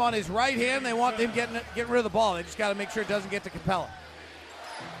want him on his right hand. They want him getting rid of the ball. They just got to make sure it doesn't get to Capella.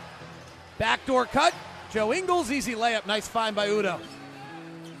 Backdoor cut. Joe Ingles, easy layup. Nice find by Udoh.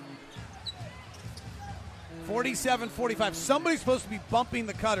 47-45. Somebody's supposed to be bumping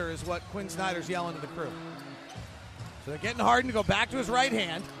the cutter is what Quinn Snyder's yelling to the crew. So they're getting Harden to go back to his right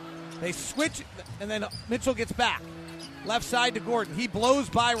hand. They switch, and then Mitchell gets back. Left side to Gordon. He blows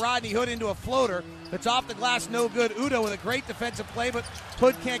by Rodney Hood into a floater that's off the glass, no good. Udoh with a great defensive play, but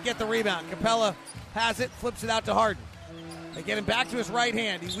Hood can't get the rebound. Capella has it, flips it out to Harden. They get him back to his right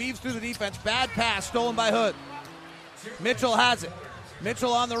hand. He weaves through the defense. Bad pass stolen by Hood. Mitchell has it.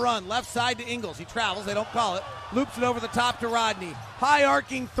 Mitchell on the run. Left side to Ingles. He travels. They don't call it. Loops it over the top to Rodney. High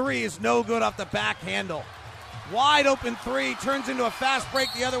arcing 3 is no good off the back handle. Wide open 3. Turns into a fast break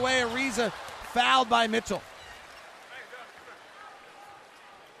the other way. Ariza fouled by Mitchell.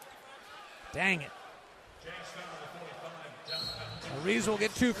 Dang it. Ariza will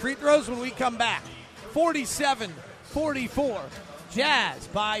get 2 free throws when we come back. 47-44. Jazz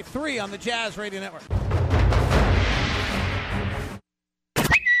by 3 on the Jazz Radio Network.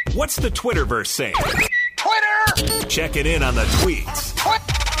 What's the Twitterverse saying? Twitter! Check it in on the tweets.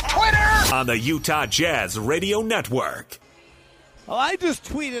 Twitter! On the Utah Jazz Radio Network. Well, I just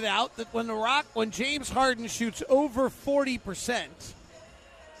tweeted out that when James Harden shoots over 40%,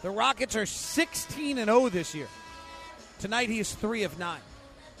 the Rockets are 16-0 this year. Tonight he is 3 of 9.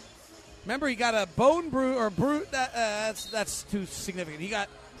 Remember, he got a bone bruise, that's too significant. He got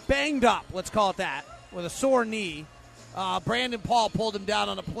banged up, let's call it that, with a sore knee. Brandon Paul pulled him down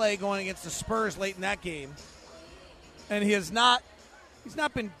on a play going against the Spurs late in that game. And he's not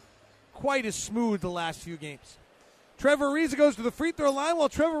been quite as smooth the last few games. Trevor Ariza goes to the free throw line. Well,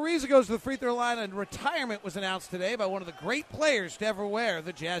 Trevor Ariza goes to the free throw line, and retirement was announced today by one of the great players to ever wear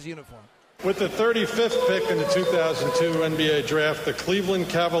the Jazz uniform. With the 35th pick in the 2002 NBA Draft, the Cleveland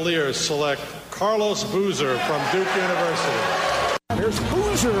Cavaliers select Carlos Boozer from Duke University. Here's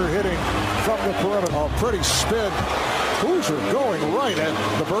Boozer hitting from the perimeter. A pretty spin. Boozer going right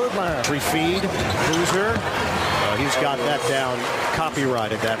at the Birdman. Feed. Boozer. He's got that down.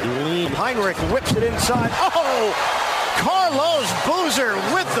 Copyrighted that lean. Heinrich whips it inside. Oh! Carlos Boozer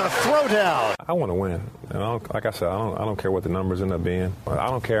with the throwdown. I want to win. And like I said, I don't care what the numbers end up being. I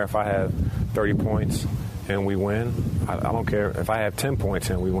don't care if I have 30 points and we win. I don't care if I have 10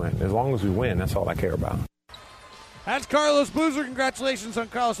 points and we win. As long as we win, that's all I care about. That's Carlos Boozer. Congratulations on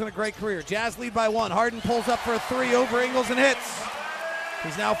Carlos on a great career. Jazz lead by 1. Harden pulls up for a 3 over Ingles and hits.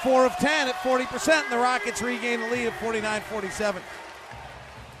 He's now 4 of 10 at 40%, and the Rockets regain the lead at 49-47.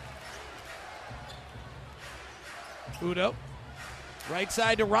 Udo, right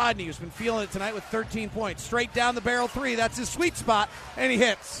side to Rodney, who's been feeling it tonight with 13 points. Straight down the barrel 3. That's his sweet spot, and he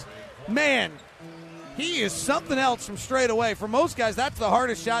hits. Man, he is something else from straight away. For most guys, that's the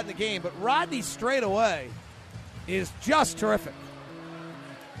hardest shot in the game, but Rodney straight away is just terrific.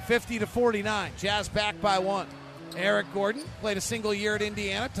 50-49. Jazz back by 1. Eric Gordon played a single year at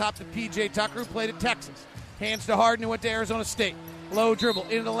Indiana, topped to P.J. Tucker, who played at Texas. Hands to Harden, who went to Arizona State. Low dribble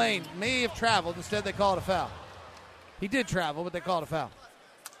into the lane. May have traveled. Instead, they call it a foul. He did travel, but they called a foul.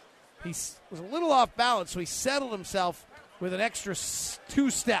 He was a little off balance, so he settled himself with an extra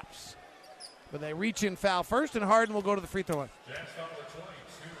 2 steps. But they reach in foul first, and Harden will go to the free throw line.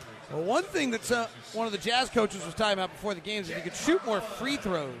 Well, one thing that one of the Jazz coaches was talking about before the game is if you could shoot more free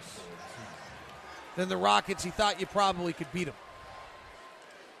throws than the Rockets, he thought you probably could beat them.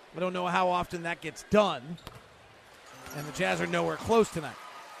 I don't know how often that gets done, and the Jazz are nowhere close tonight.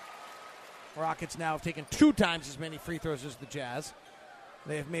 Rockets now have taken 2 times as many free throws as the Jazz.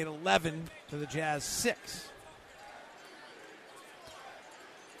 They have made 11 to the Jazz 6.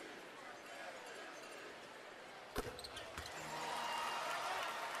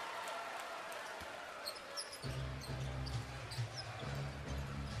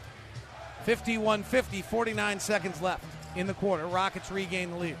 (51-50), 49 seconds left in the quarter. Rockets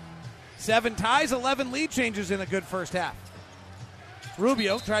regain the lead. 7 ties, 11 lead changes in a good first half.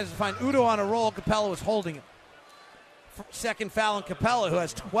 Rubio tries to find Udo on a roll. Capella was holding him. Second foul on Capella, who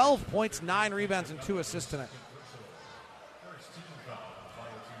has 12 points, 9 rebounds, and 2 assists tonight.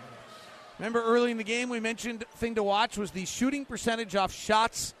 Remember early in the game we mentioned thing to watch was the shooting percentage off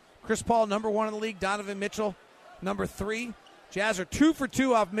shots. Chris Paul, number 1 in the league. Donovan Mitchell, number 3. Jazz are 2 for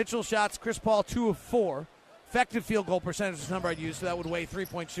 2 off Mitchell shots. Chris Paul, 2 of 4. Effective field goal percentage is the number I'd use, so that would weigh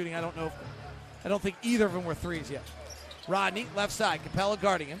 3-point shooting. I don't think either of them were threes yet. Rodney, left side. Capella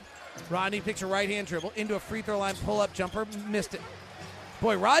guarding him. Rodney picks a right-hand dribble into a free throw line pull-up jumper. Missed it.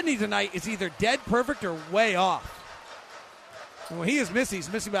 Boy, Rodney tonight is either dead perfect or way off. And when he is missing,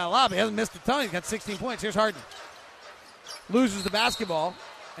 he's missing by a lot, but he hasn't missed a ton. He's got 16 points. Here's Harden. Loses the basketball,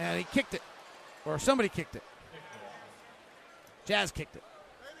 and he kicked it. Or somebody kicked it. Jazz kicked it.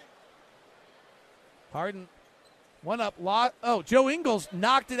 Harden, 1 up. Joe Ingles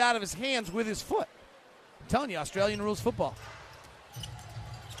knocked it out of his hands with his foot. I'm telling you, Australian rules football.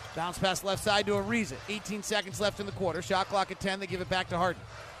 Bounce pass left side to Ariza. 18 seconds left in the quarter. Shot clock at 10. They give it back to Harden.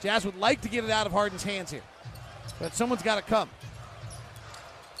 Jazz would like to get it out of Harden's hands here, but someone's got to come.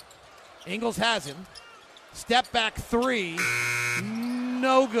 Ingles has him. Step back 3.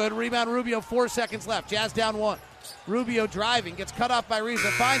 No good. Rebound Rubio. 4 seconds left. Jazz down 1. Rubio driving. Gets cut off by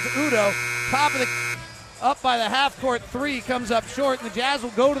Ariza. Finds Udo. Up by the half-court 3. Comes up short, and the Jazz will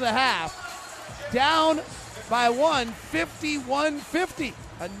go to the half. Down by 1. 51-50.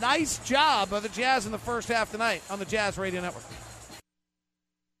 A nice job by the Jazz in the first half tonight on the Jazz Radio Network.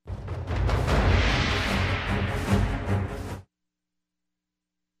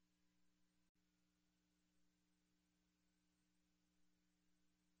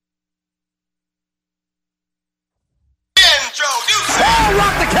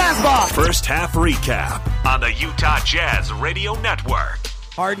 Rock the Casbah. First half recap on the Utah Jazz Radio Network.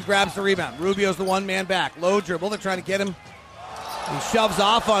 Harden grabs the rebound. Rubio's the one-man back. Low dribble. They're trying to get him. He shoves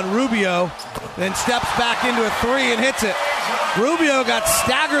off on Rubio, then steps back into a 3 and hits it. Rubio got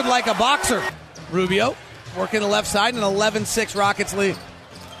staggered like a boxer. Rubio working the left side, and an 11-6 Rockets lead.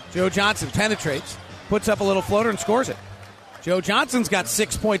 Joe Johnson penetrates, puts up a little floater, and scores it. Joe Johnson's got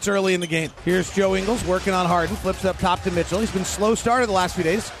 6 points early in the game. Here's Joe Ingles working on Harden, flips up top to Mitchell. He's been slow started the last few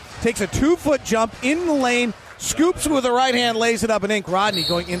days. Takes a 2-foot jump in the lane, scoops with the right hand, lays it up and in. Rodney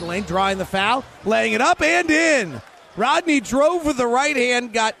going in the lane, drawing the foul, laying it up and in. Rodney drove with the right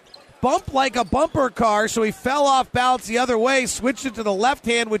hand, got bumped like a bumper car, so he fell off balance the other way, switched it to the left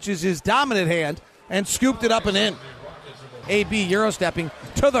hand, which is his dominant hand, and scooped it up and in. AB Euro-stepping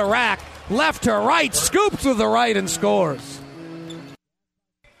to the rack, left to right, scoops with the right and scores.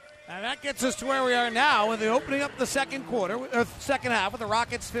 And that gets us to where we are now with the opening up the second half with the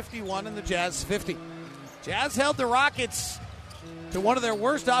Rockets 51 and the Jazz 50. Jazz held the Rockets to one of their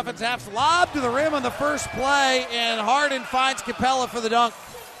worst offensive halves. Lob to the rim on the first play, and Harden finds Capella for the dunk.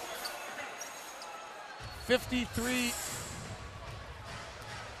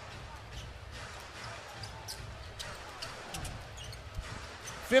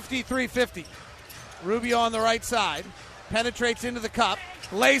 53-50. Rubio on the right side. Penetrates into the cup.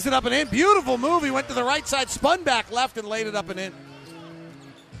 Lays it up and in. Beautiful move. He went to the right side, spun back left, and laid it up and in.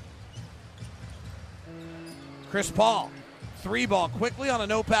 Chris Paul. 3-ball quickly on a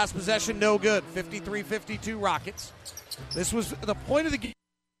no-pass possession. No good. 53-52 Rockets. This was the point of the game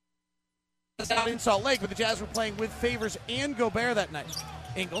out in Salt Lake, but the Jazz were playing with Favors and Gobert that night.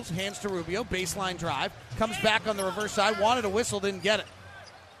 Ingles hands to Rubio. Baseline drive. Comes back on the reverse side. Wanted a whistle. Didn't get it.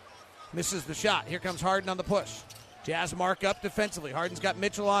 Misses the shot. Here comes Harden on the push. Jazz mark up defensively. Harden's got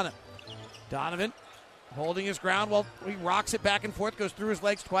Mitchell on him. Donovan holding his ground while he rocks it back and forth, goes through his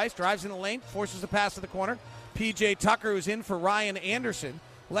legs twice, drives in the lane, forces a pass to the corner. P.J. Tucker, who's in for Ryan Anderson.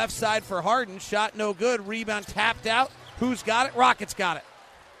 Left side for Harden. Shot no good. Rebound tapped out. Who's got it? Rockets got it.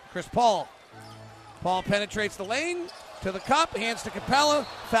 Chris Paul. Paul penetrates the lane to the cup, hands to Capella.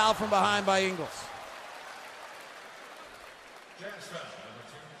 Foul from behind by Ingles.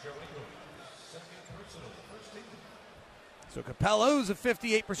 So Capella, who's a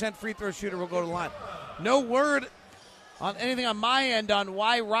 58% free throw shooter, will go to the line. No word on anything on my end on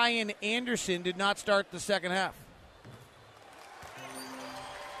why Ryan Anderson did not start the second half.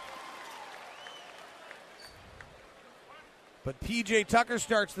 But P.J. Tucker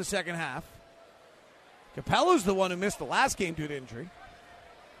starts the second half. Capella's the one who missed the last game due to injury.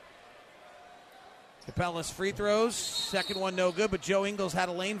 Capella's free throws, second one no good, but Joe Ingles had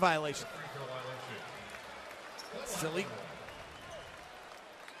a lane violation. Silly.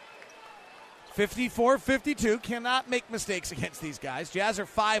 54-52, cannot make mistakes against these guys. Jazz are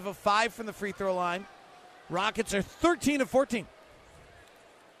 5 of 5 from the free throw line. Rockets are 13 of 14.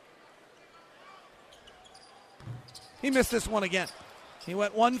 He missed this one again. He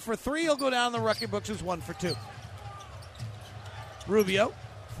went 1 for 3. He'll go down the record books as 1 for 2. Rubio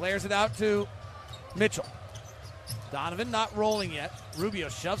flares it out to Mitchell. Donovan not rolling yet. Rubio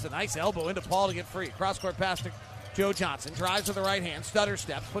shoves a nice elbow into Paul to get free. Cross-court pass to Joe Johnson. Drives with the right hand. Stutter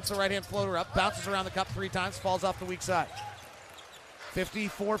steps. Puts the right hand floater up. Bounces around the cup 3 times. Falls off the weak side.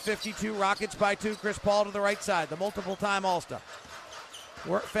 54-52. Rockets by 2. Chris Paul to the right side. The multiple-time All-Star.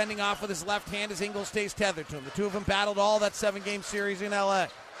 Fending off with his left hand as Ingles stays tethered to him. The two of them battled all that 7-game series in L.A.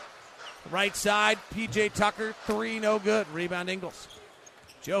 Right side, P.J. Tucker, 3, no good. Rebound Ingles.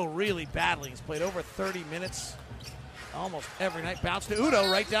 Joe really battling. He's played over 30 minutes almost every night. Bounce to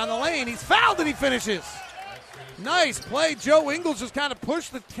Udo right down the lane. He's fouled and he finishes. Nice play. Joe Ingles just kind of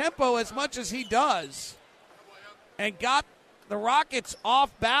pushed the tempo as much as he does and got the Rockets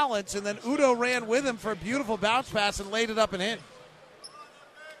off balance, and then Udo ran with him for a beautiful bounce pass and laid it up and in.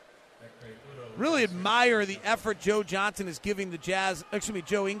 Really admire the effort Joe Johnson is giving the Jazz.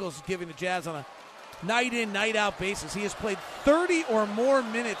 Joe Ingles is giving the Jazz on a night in, night out basis. He has played 30 or more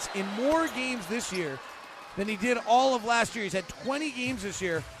minutes in more games this year than he did all of last year. He's had 20 games this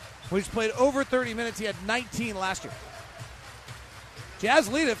year where he's played over 30 minutes. He had 19 last year. Jazz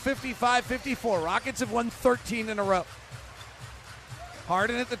lead at 55-54. Rockets have won 13 in a row.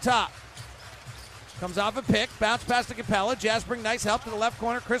 Harden at the top. Comes off a pick, bounce pass to Capella. Jazz bring nice help to the left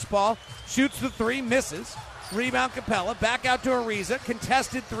corner. Chris Paul shoots the 3, misses. Rebound Capella, back out to Ariza.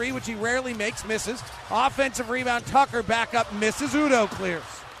 Contested 3, which he rarely makes, misses. Offensive rebound, Tucker back up, misses. Udo clears.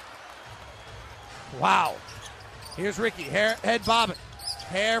 Wow. Here's Ricky, head bobbing,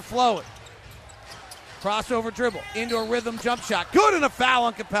 hair flowing. Crossover dribble, into a rhythm jump shot. Good, and a foul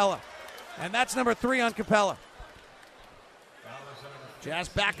on Capella. And that's number 3 on Capella. Jazz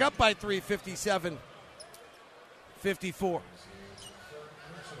back up by 3, 57-54.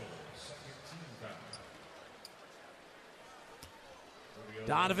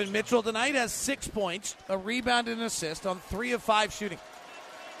 Donovan Mitchell tonight has 6 points, a rebound and an assist on 3 of 5 shooting.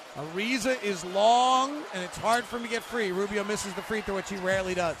 Ariza is long, and it's hard for him to get free. Rubio misses the free throw, which he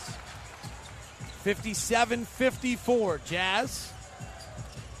rarely does. 57-54, Jazz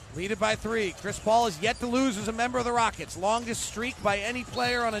lead it by 3. Chris Paul is yet to lose as a member of the Rockets. Longest streak by any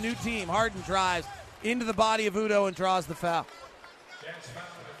player on a new team. Harden drives into the body of Udo and draws the foul.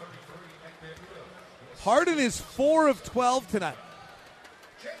 Harden is 4 of 12 tonight.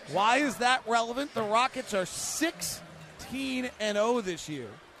 Why is that relevant? The Rockets are 16-0 this year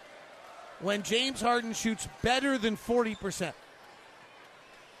when James Harden shoots better than 40%.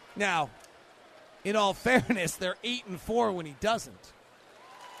 Now, in all fairness, they're 8-4 when he doesn't.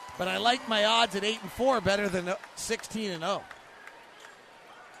 But I like my odds at 8-4 better than 16-0.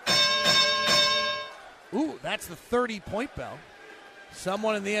 Ooh, that's the 30-point bell.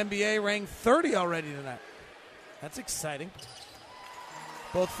 Someone in the NBA rang 30 already tonight. That's exciting.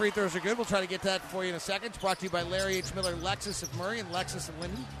 Both free throws are good. We'll try to get to that for you in a second. It's brought to you by Larry H. Miller, Lexus of Murray, and Lexus of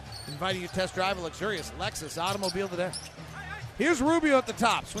Linden. Inviting you to test drive a luxurious Lexus automobile today. Here's Rubio at the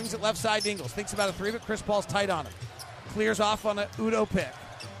top. Swings it left side to Ingles. Thinks about a three, but Chris Paul's tight on him. Clears off on a Udo pick.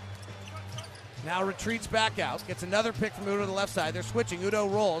 Now retreats back out. Gets another pick from Udo to the left side. They're switching. Udo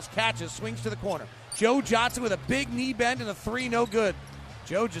rolls, catches, swings to the corner. Joe Johnson with a big knee bend and a three, no good.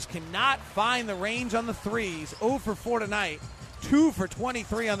 Joe just cannot find the range on the threes. 0 for 4 tonight. 2 for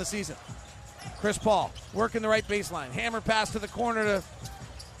 23 on the season. Chris Paul working the right baseline. Hammer pass to the corner to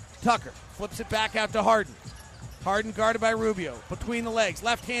Tucker. Flips it back out to Harden. Harden guarded by Rubio. Between the legs.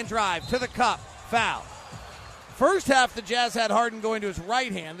 Left-hand drive to the cup. Foul. First half, the Jazz had Harden going to his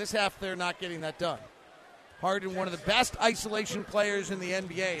right hand. This half, they're not getting that done. Harden, one of the best isolation players in the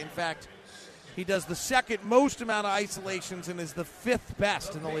NBA. In fact, he does the second most amount of isolations and is the fifth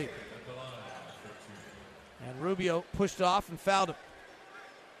best in the league. And Rubio pushed off and fouled him.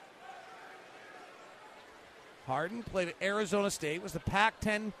 Harden played at Arizona State, was the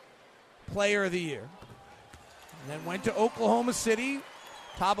Pac-10 Player of the Year. And then went to Oklahoma City.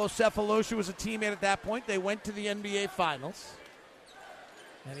 Thabo Sefolosha was a teammate at that point. They went to the NBA Finals.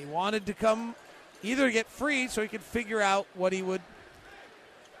 And he wanted to come either to get free so he could figure out what he would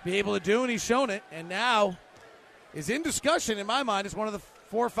be able to do, and he's shown it. And now is in discussion, in my mind, as one of the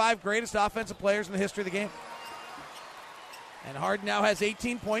 4 or 5 greatest offensive players in the history of the game. And Harden now has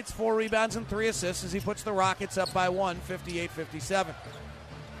 18 points, 4 rebounds, and 3 assists as he puts the Rockets up by 1, 58-57.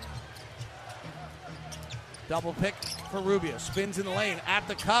 Double pick for Rubio. Spins in the lane. At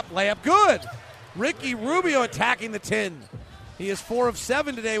the cup. Layup. Good. Ricky Rubio attacking the tin. He is 4 of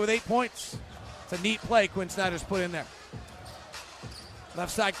 7 today with 8 points. It's a neat play Quinn Snyder's put in there.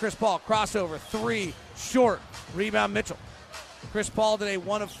 Left side, Chris Paul. Crossover. 3. Short. Rebound, Mitchell. Chris Paul today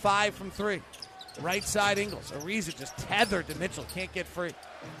 1 of 5 from 3. Right side, Ingles. Ariza just tethered to Mitchell. Can't get free.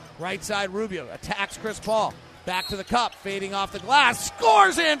 Right side, Rubio. Attacks Chris Paul. Back to the cup. Fading off the glass.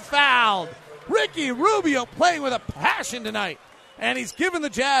 Scores and fouled. Ricky Rubio playing with a passion tonight. And he's given the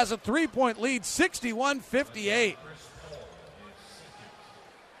Jazz a 3-point lead, 61-58.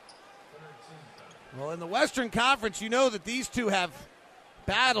 Well, in the Western Conference, you know that these two have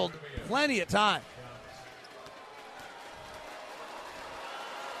battled plenty of time.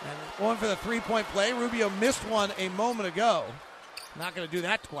 And going for the 3-point play. Rubio missed one a moment ago. Not going to do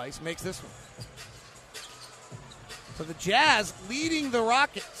that twice. Makes this one. So the Jazz leading the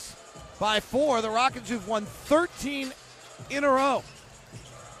Rockets by 4. The Rockets who've won 13 in a row.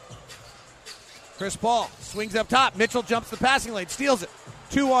 Chris Paul swings up top. Mitchell jumps the passing lane. Steals it.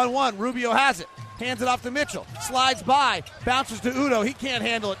 2-on-1. Rubio has it. Hands it off to Mitchell. Slides by. Bounces to Udo. He can't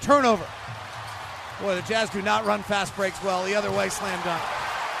handle it. Turnover. Boy, the Jazz do not run fast breaks well. The other way, slam dunk.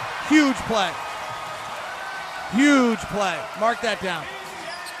 Huge play. Huge play. Mark that down.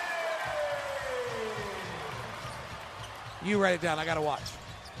 You write it down. I got to watch.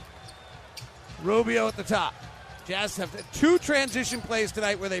 Rubio at the top. Jazz have 2 transition plays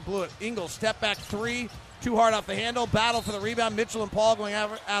tonight where they blew it. Ingles, step back 3. Too hard off the handle. Battle for the rebound. Mitchell and Paul going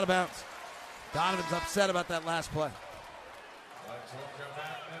out of bounds. Donovan's upset about that last play.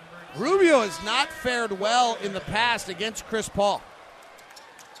 Rubio has not fared well in the past against Chris Paul.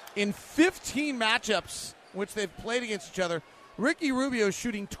 In 15 matchups which they've played against each other, Ricky Rubio is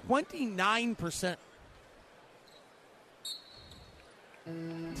shooting 29%.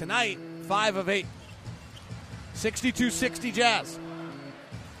 Tonight, 5 of 8. 62-60 Jazz.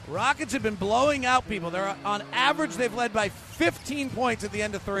 Rockets have been blowing out people. They're on average, they've led by 15 points at the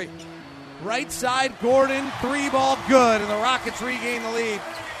end of 3. Right side, Gordon, 3-ball, good, and the Rockets regain the lead,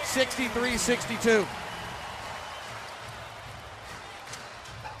 63-62.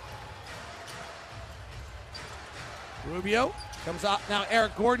 Rubio comes off. Now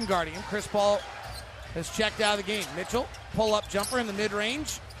Eric Gordon guarding him. Chris Paul has checked out of the game. Mitchell, pull-up jumper in the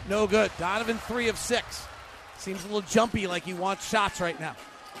mid-range. No good. Donovan, 3 of 6. Seems a little jumpy, like he wants shots right now.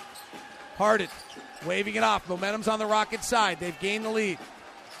 Harden waving it off. Momentum's on the Rockets' side. They've gained the lead.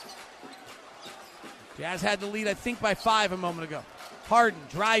 Jazz had the lead, I think, by 5 a moment ago. Harden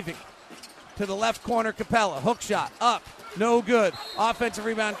driving to the left corner. Capella, hook shot, up, no good. Offensive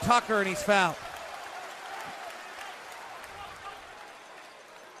rebound, Tucker, and he's fouled.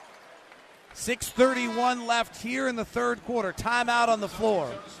 6:31 left here in the third quarter. Timeout on the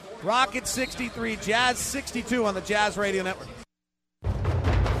floor. Rockets 63, Jazz 62 on the Jazz Radio Network.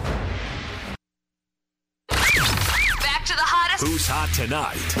 Back to the hottest. Who's hot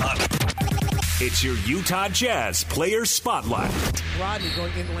tonight? It's your Utah Jazz Player Spotlight. Rodney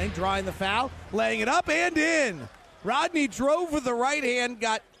going in the lane, drawing the foul, laying it up and in. Rodney drove with the right hand,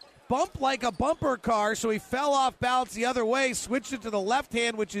 got bumped like a bumper car, so he fell off balance the other way, switched it to the left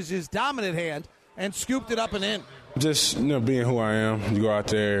hand, which is his dominant hand, and scooped it up and in. Just, being who I am, you go out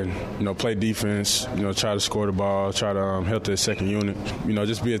there and, play defense, try to score the ball, try to help the second unit,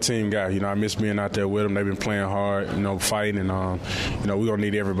 just be a team guy. I miss being out there with them. They've been playing hard, fighting, and, we're going to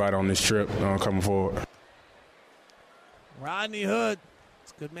need everybody on this trip coming forward. Rodney Hood,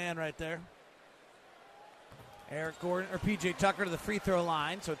 it's a good man right there. Eric Gordon, or P.J. Tucker to the free throw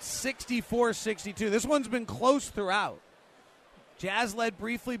line, so it's 64-62. This one's been close throughout. Jazz led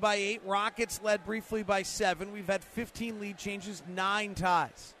briefly by 8. Rockets led briefly by 7. We've had 15 lead changes, 9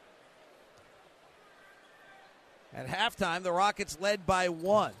 ties. At halftime, the Rockets led by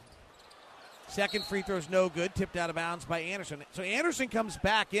 1. Second free throw is no good, tipped out of bounds by Anderson. So Anderson comes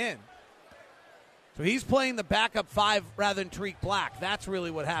back in. So he's playing the backup 5 rather than Tariq Black. That's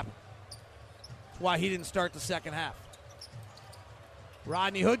really what happened. That's why he didn't start the second half.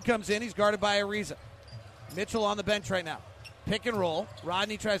 Rodney Hood comes in. He's guarded by Ariza. Mitchell on the bench right now. Pick and roll.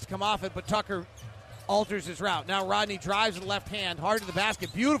 Rodney tries to come off it, but Tucker alters his route. Now Rodney drives with the left hand, hard to the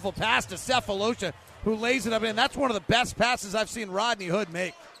basket. Beautiful pass to Cephalosha, who lays it up in. That's one of the best passes I've seen Rodney Hood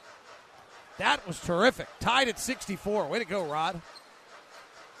make. That was terrific. Tied at 64. Way to go, Rod.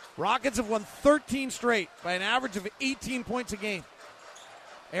 Rockets have won 13 straight by an average of 18 points a game.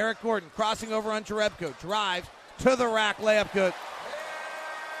 Eric Gordon crossing over on Jerebko. Drives to the rack. Layup good.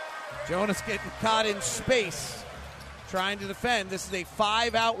 Jonas getting caught in space, trying to defend. This is a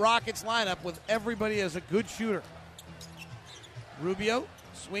 5-out Rockets lineup with everybody as a good shooter. Rubio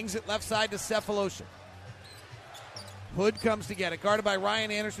swings it left side to Cephalosha. Hood comes to get it, guarded by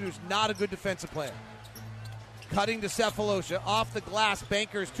Ryan Anderson, who's not a good defensive player. Cutting to Cephalosha. Off the glass,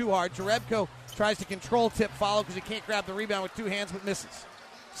 Banker is too hard. Jerebko tries to control tip follow because he can't grab the rebound with 2 hands but misses.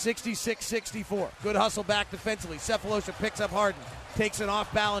 66-64. Good hustle back defensively. Cephalosha picks up Harden. Takes an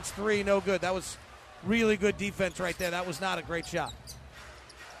off-balance 3, no good. That was really good defense right there. That was not a great shot.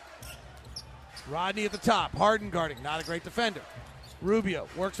 Rodney at the top. Harden guarding. Not a great defender. Rubio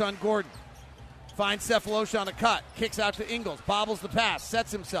works on Gordon. Finds Cephalosha on a cut. Kicks out to Ingles. Bobbles the pass.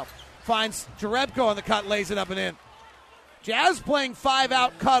 Sets himself. Finds Jerebko on the cut. Lays it up and in. Jazz playing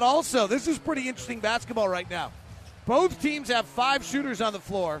 5-out cut also. This is pretty interesting basketball right now. Both teams have 5 shooters on the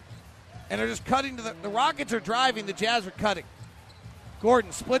floor and are just cutting to the Rockets are driving. The Jazz are cutting.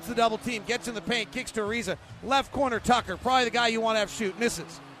 Gordon splits the double team, gets in the paint, kicks to Ariza. Left corner, Tucker, probably the guy you want to have shoot.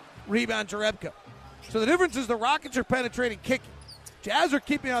 Misses. Rebound, Jerebko. So the difference is the Rockets are penetrating, kicking. Jazz are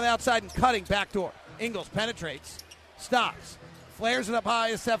keeping on the outside and cutting backdoor. Ingles penetrates, stops, flares it up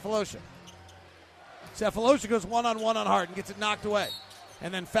high to Cephalosha. Cephalosha goes one-on-one on Harden, gets it knocked away,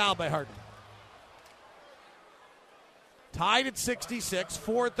 and then fouled by Harden. Tied at 66,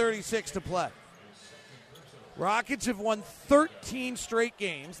 4:36 to play. Rockets have won 13 straight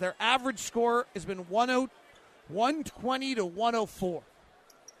games. Their average score has been 120 to 104.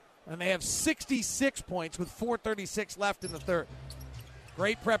 And they have 66 points with 4:36 left in the third.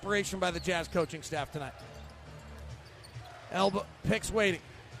 Great preparation by the Jazz coaching staff tonight. Elbow picks waiting.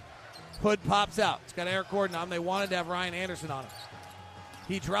 Hood pops out. It's got Eric Gordon on. They wanted to have Ryan Anderson on him.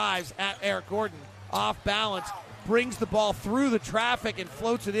 He drives at Eric Gordon. Off balance. Brings the ball through the traffic and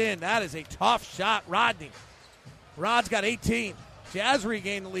floats it in. That is a tough shot, Rodney. Rod's got 18. Jazz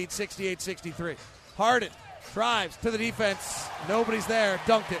regained the lead, 68-63. Harden drives to the defense. Nobody's there.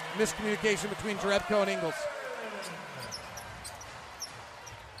 Dunked it. Miscommunication between Jerebko and Ingles.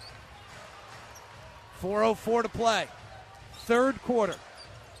 4:04 to play. Third quarter.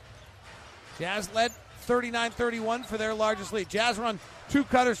 Jazz led 39-31 for their largest lead. Jazz run 2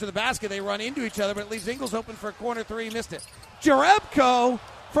 cutters to the basket. They run into each other, but it leaves Ingles open for a corner 3. He missed it. Jerebko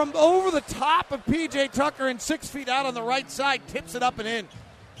from over the top of P.J. Tucker and 6 feet out on the right side tips it up and in.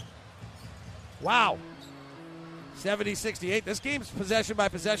 Wow. 70-68. This game's possession by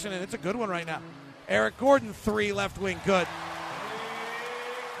possession, and it's a good one right now. Eric Gordon, 3 left wing. Good.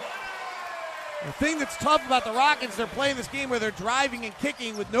 The thing that's tough about the Rockets, they're playing this game where they're driving and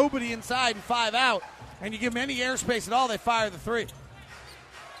kicking with nobody inside and 5 out, and you give them any airspace at all, they fire the 3.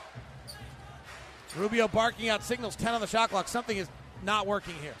 Rubio barking out signals, 10 on the shot clock. Something is not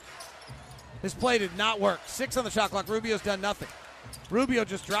working here. This play did not work. 6 on the shot clock. Rubio's done nothing. Rubio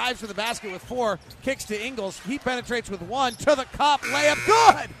just drives to the basket with 4, kicks to Ingles. He penetrates with 1 to the cup. Layup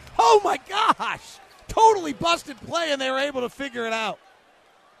good. Oh, my gosh. Totally busted play, and they were able to figure it out.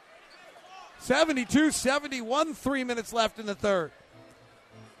 72-71, 3 minutes left in the third.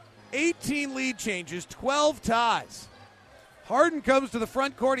 18 lead changes, 12 ties. Harden comes to the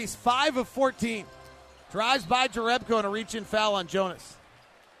front court. He's 5 of 14. Drives by Jerebko and a reach-in foul on Jonas.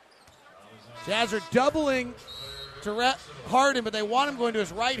 Jazz are doubling Harden, but they want him going to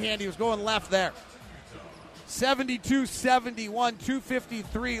his right hand. He was going left there. 72-71,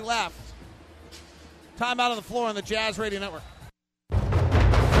 2:53 left. Timeout on the floor on the Jazz Radio Network.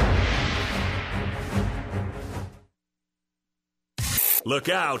 Look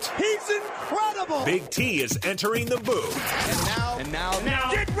out. He's incredible. Big T is entering the booth. And now,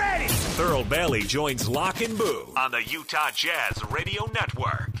 get ready. Thurl Bailey joins Lock and Boo on the Utah Jazz Radio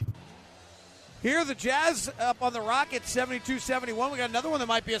Network. Here, the Jazz up on the Rockets, 72-71. We got another one that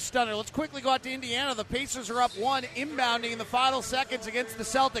might be a stunner. Let's quickly go out to Indiana. The Pacers are up 1, inbounding in the final seconds against the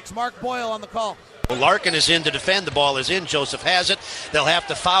Celtics. Mark Boyle on the call. Larkin is in to defend. The ball is in. Joseph has it. They'll have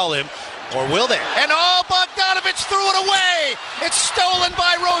to foul him. Or will they? And Bogdanovich threw it away. It's stolen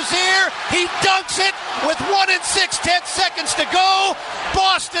by Rozier. He dunks it with 1 and 6/10 seconds to go.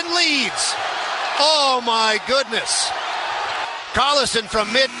 Boston leads. Oh, my goodness. Collison from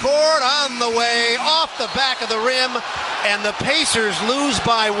midcourt on the way, off the back of the rim, and the Pacers lose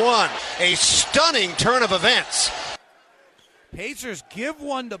by 1. A stunning turn of events. Pacers give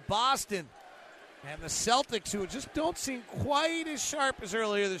one to Boston. And the Celtics, who just don't seem quite as sharp as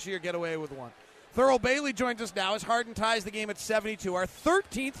earlier this year, get away with one. Thurl Bailey joins us now as Harden ties the game at 72. Our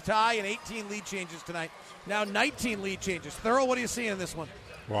 13th tie and 18 lead changes tonight. Now 19 lead changes. Thurl, what are you seeing in this one?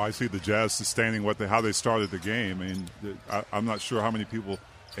 Well, I see the Jazz sustaining how they started the game. I mean, I'm not sure how many people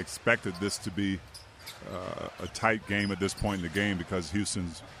expected this to be a tight game at this point in the game because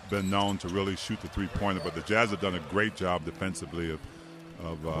Houston's been known to really shoot the three-pointer. But the Jazz have done a great job defensively of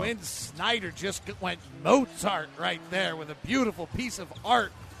Quinn Snyder just went Mozart right there with a beautiful piece of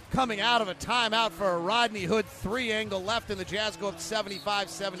art coming out of a timeout for a Rodney Hood 3-angle left, and the Jazz go up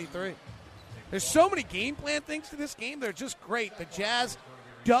 75-73. There's so many game plan things to this game. They're just great. The Jazz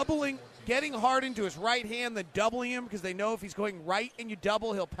getting Harden to his right hand, then doubling him because they know if he's going right and you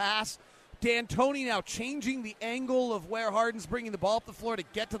double, he'll pass. D'Antoni now changing the angle of where Harden's bringing the ball up the floor to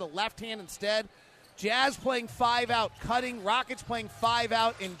get to the left hand instead. Jazz playing 5 out, cutting. Rockets playing 5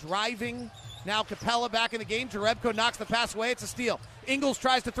 out and driving. Now Capella back in the game. Jerebko knocks the pass away. It's a steal. Ingles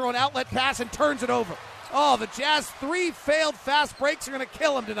tries to throw an outlet pass and turns it over. Oh, the Jazz 3 failed fast breaks are going to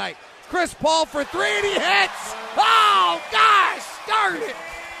kill him tonight. Chris Paul for 3 and he hits. Oh, gosh, darn it.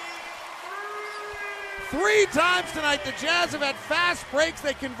 3 times tonight the Jazz have had fast breaks.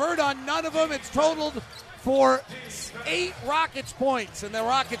 They convert on none of them. It's totaled for 8 Rockets points, and the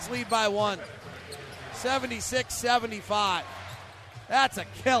Rockets lead by 1. 76-75. That's a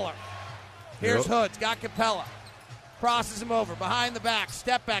killer. Here's Hoods. Got Capella. Crosses him over. Behind the back.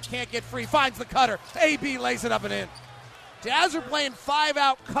 Step back. Can't get free. Finds the cutter. AB lays it up and in. Jazz are playing 5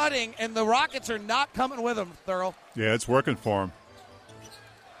 out cutting, and the Rockets are not coming with them, Thurl. Yeah, it's working for him.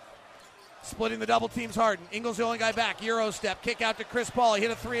 Splitting the double teams Harden. Ingles the only guy back. Euro step. Kick out to Chris Paul. He hit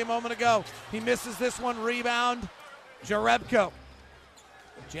a 3 a moment ago. He misses this one. Rebound. Jerebko.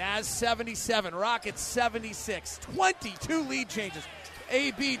 Jazz 77, Rockets 76. 22 lead changes.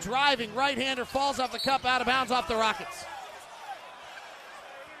 AB driving, right-hander falls off the cup, out of bounds off the Rockets.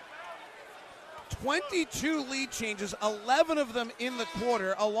 22 lead changes, 11 of them in the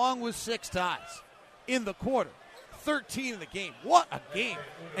quarter, along with 6 ties in the quarter. 13 in the game. What a game.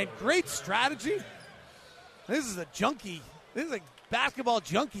 And great strategy. This is a basketball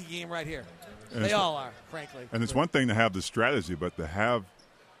junkie game right here. And they all are, frankly. And it's one thing to have the strategy, but to have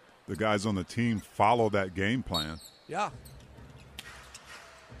the guys on the team follow that game plan. Yeah.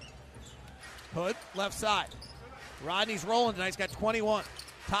 Hood, left side. Rodney's rolling tonight. He's got 21.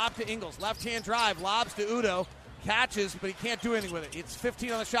 Top to Ingles. Left-hand drive. Lobs to Udo. Catches, but he can't do anything with it. It's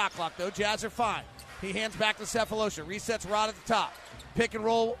 15 on the shot clock, though. Jazz are fine. He hands back to Sefolosha. Resets Rod at the top. Pick and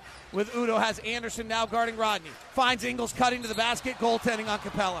roll with Udo. Has Anderson now guarding Rodney. Finds Ingles cutting to the basket. Goaltending on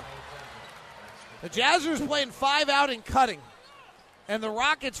Capella. The Jazzers playing 5 out and cutting. And the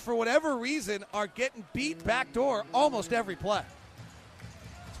Rockets, for whatever reason, are getting beat backdoor almost every play.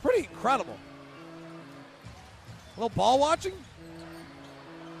 It's pretty incredible. A little ball watching.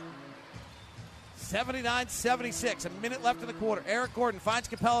 79-76. A minute left in the quarter. Eric Gordon finds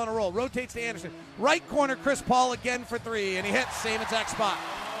Capella on a roll. Rotates to Anderson. Right corner, Chris Paul again for 3. And he hits. Same exact spot.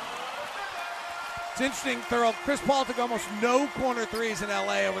 It's interesting, Thurl. Chris Paul took almost no corner threes in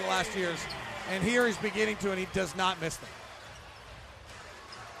L.A. over the last years. And here he's beginning to, and he does not miss them.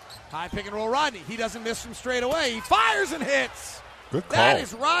 High pick and roll Rodney. He doesn't miss from straight away. He fires and hits. Good call. That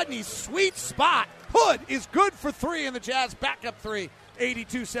is Rodney's sweet spot. Hood is good for three, and the Jazz back up three,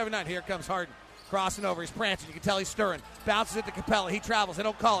 82-79. Here comes Harden. Crossing over. He's prancing. You can tell he's stirring. Bounces it to Capella. He travels. They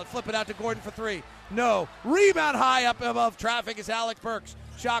don't call it. Flip it out to Gordon for three. No. Rebound high up above traffic is Alec Burks.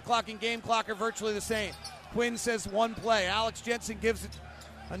 Shot clock and game clock are virtually the same. Quinn says one play. Alex Jensen gives it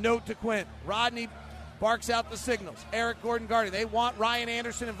a note to Quinn. Rodney barks out the signals. Eric Gordon guarding. They want Ryan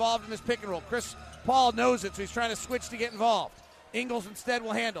Anderson involved in this pick and roll. Chris Paul knows it, so he's trying to switch to get involved. Ingles instead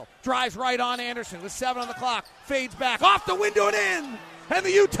will handle. Drives right on Anderson with 7 on the clock. Fades back. Off the window and in. And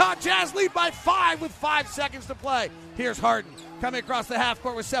the Utah Jazz lead by 5 with 5 seconds to play. Here's Harden coming across the half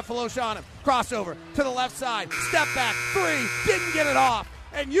court with Sefolosha on him. Crossover to the left side. Step back. 3. Didn't get it off.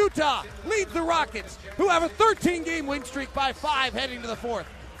 And Utah leads the Rockets, who have a 13-game win streak by 5 heading to the fourth.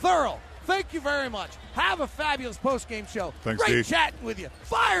 Thurl, thank you very much. Have a fabulous postgame show. Thanks, Great Steve. chatting with you.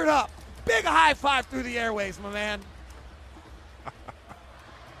 Fired up. Big high five through the airways, my man.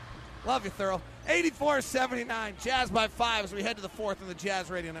 Love you, Thurl. 84-79. Jazz by 5 as we head to the fourth on the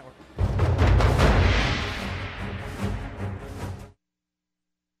Jazz Radio Network.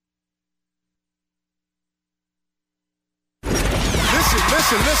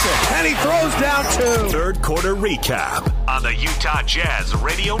 Listen. And he throws down two. Third quarter recap on the Utah Jazz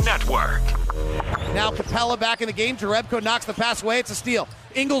Radio Network. Now Capella back in the game. Jerebko knocks the pass away. It's a steal.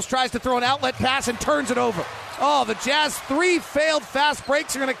 Ingles tries to throw an outlet pass and turns it over. Oh, the Jazz 3 failed fast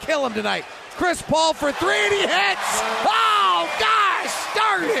breaks are going to kill him tonight. Chris Paul for 3 and he hits. Oh, gosh,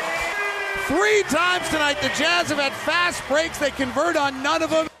 darn it. 3 times tonight the Jazz have had fast breaks. They convert on none of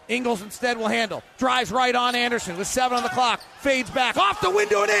them. Ingles instead will handle. Drives right on Anderson with 7 on the clock. Fades back. Off the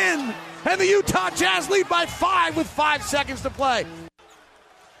window and in. And the Utah Jazz lead by 5 with 5 seconds to play.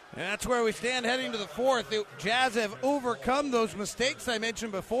 And that's where we stand heading to the fourth. The Jazz have overcome those mistakes I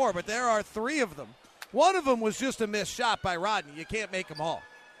mentioned before, but there are 3 of them. One of them was just a missed shot by Rodney. You can't make them all.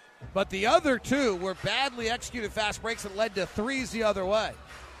 But the other 2 were badly executed fast breaks that led to 3s the other way.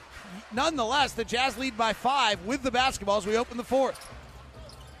 Nonetheless, the Jazz lead by 5 with the basketball as we open the fourth.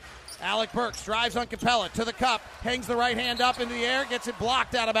 Alec Burks drives on Capella to the cup, hangs the right hand up into the air, gets it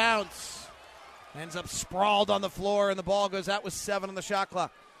blocked out of bounds. Ends up sprawled on the floor, and the ball goes out with 7 on the shot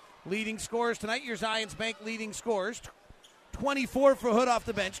clock. Leading scorers tonight, your Zions Bank leading scorers. 24 for Hood off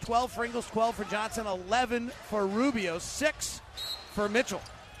the bench, 12 for Ingles, 12 for Johnson, 11 for Rubio, 6 for Mitchell.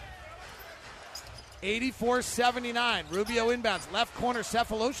 84-79. Rubio inbounds. Left corner,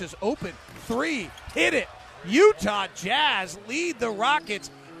 Sefolosha's open. 3. Hit it. Utah Jazz lead the Rockets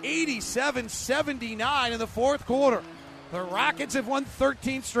 87-79 in the fourth quarter. The Rockets have won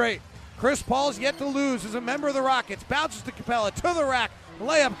 13 straight. Chris Paul's yet to lose as a member of the Rockets. Bounces to Capella. To the rack.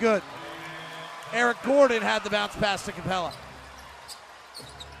 Layup good. Eric Gordon had the bounce pass to Capella.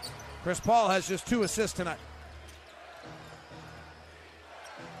 Chris Paul has just 2 assists tonight.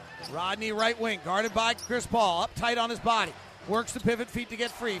 Rodney right wing, guarded by Chris Paul, up tight on his body. Works the pivot feet to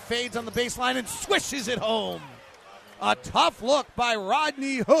get free. Fades on the baseline and swishes it home. A tough look by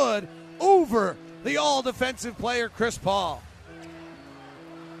Rodney Hood over the all-defensive player Chris Paul.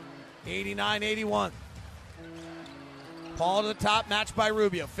 89-81. Paul to the top, matched by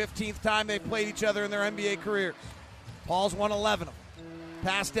Rubio. 15th time they've played each other in their NBA careers. Paul's won 11 of them.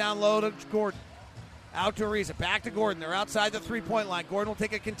 Pass down low to Gordon. Out to Ariza. Back to Gordon. They're outside the three-point line. Gordon will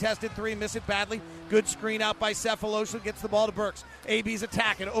take a contested 3, miss it badly. Good screen out by Sefolosha. Gets the ball to Burks. AB's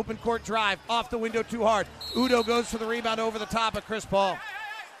attacking. Open court drive. Off the window too hard. Udo goes for the rebound over the top of Chris Paul.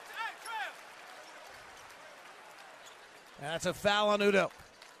 That's a foul on Udo.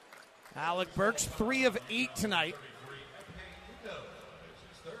 Alec Burks, 3 of 8 tonight.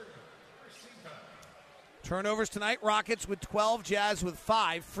 Turnovers tonight, Rockets with 12, Jazz with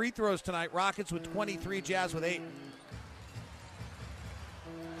 5. Free throws tonight, Rockets with 23, Jazz with 8.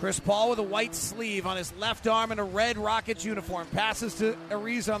 Chris Paul with a white sleeve on his left arm and a red Rockets uniform. Passes to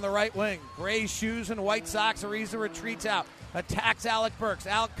Ariza on the right wing. Gray shoes and white socks. Ariza retreats out. Attacks Alec Burks.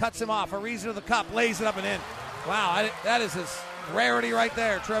 Alec cuts him off. Ariza to the cup. Lays it up and in. Wow, that is his rarity right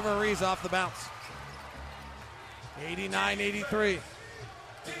there. Trevor Ariza off the bounce. 89-83.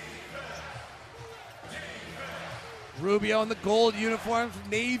 Rubio in the gold uniforms,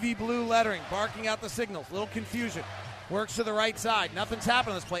 navy blue lettering, barking out the signals. Little confusion. Works to the right side. Nothing's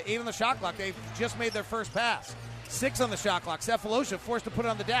happened on this play. 8 on the shot clock. They've just made their first pass. 6 on the shot clock. Sefolosha forced to put it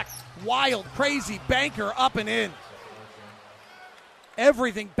on the deck. Wild, crazy banker up and in.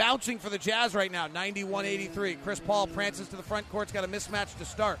 Everything bouncing for the Jazz right now. 91-83. Chris Paul prances to the front court's got a mismatch to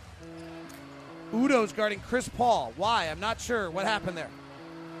start. Udo's guarding Chris Paul. Why? I'm not sure what happened there.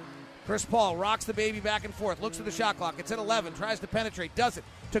 Chris Paul rocks the baby back and forth, looks at the shot clock. It's at 11, tries to penetrate, does it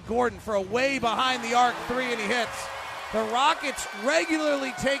to Gordon for a way behind the arc 3, and he hits. The Rockets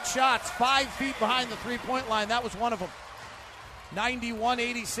regularly take shots 5 feet behind the three-point line. That was one of them.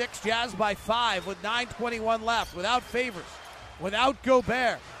 91-86, Jazz by 5 with 9:21 left, without Favors, without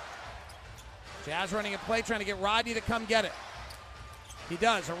Gobert. Jazz running a play, trying to get Rodney to come get it. He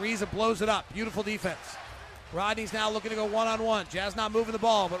does. Ariza blows it up. Beautiful defense. Rodney's now looking to go one-on-one. Jazz not moving the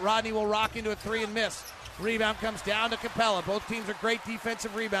ball, but Rodney will rock into a three and miss. Rebound comes down to Capella. Both teams are great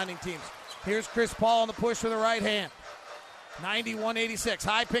defensive rebounding teams. Here's Chris Paul on the push with the right hand. 91-86.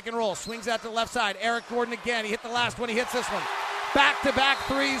 High pick and roll. Swings out to the left side. Eric Gordon again. He hit the last one. He hits this one. Back-to-back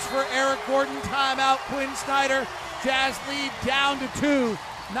threes for Eric Gordon. Timeout, Quinn Snyder. Jazz lead down to 2.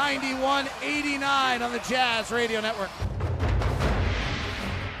 91-89 on the Jazz Radio Network.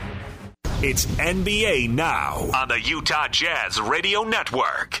 It's NBA Now on the Utah Jazz Radio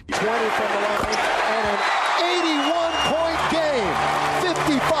Network. 20 from the line and an 81-point game.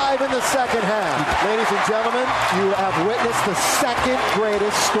 55 in the second half. Ladies and gentlemen, you have witnessed the second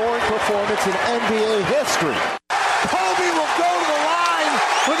greatest scoring performance in NBA history. Kobe will go to the line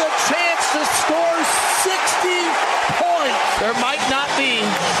with a chance to score 60 points. There might not be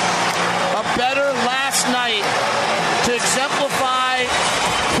a better last night to exemplify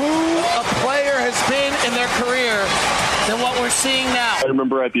who a player has been in their career than what we're seeing now. I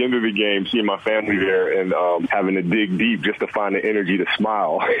remember at the end of the game seeing my family there and having to dig deep just to find the energy to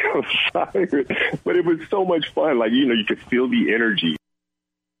smile. I was tired, but it was so much fun. Like, you know, you could feel the energy.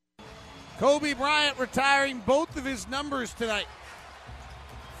 Kobe Bryant retiring both of his numbers tonight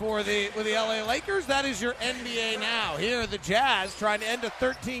with the LA Lakers. That is your NBA Now. Here are the Jazz trying to end a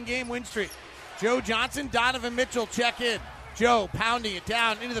 13-game win streak. Joe Johnson, Donovan Mitchell check in. Joe pounding it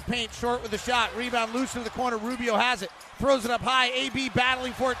down into the paint, short with a shot. Rebound loose into the corner. Rubio has it. Throws it up high. AB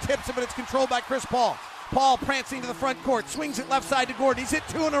battling for it. Tips it, but it's controlled by Chris Paul. Paul prancing to the front court. Swings it left side to Gordon. He's hit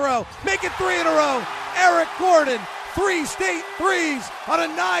 2 in a row. Make it 3 in a row. Eric Gordon, 3 straight threes on a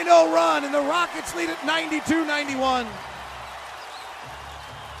 9-0 run, and the Rockets lead it 92-91.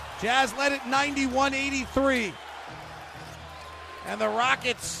 Jazz led it 91-83. And the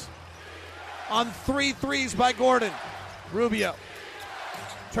Rockets on 3 threes by Gordon. Rubio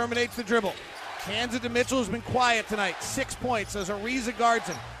terminates the dribble. Hands it to Mitchell, who's been quiet tonight. 6 points as Ariza guards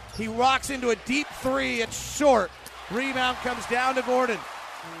him. He rocks into a deep three. It's short. Rebound comes down to Gordon.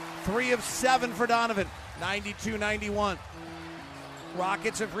 3 of 7 for Donovan. 92-91.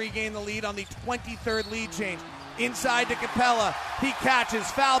 Rockets have regained the lead on the 23rd lead change. Inside to Capella. He catches.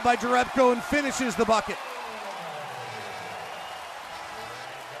 Fouled by Jerebko and finishes the bucket.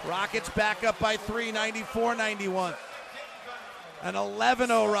 Rockets back up by 3, 94-91. An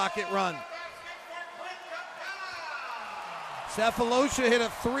 11-0 Rocket run. Sefolosha hit a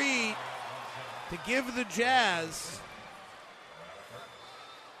 3 to give the Jazz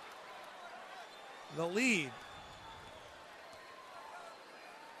the lead.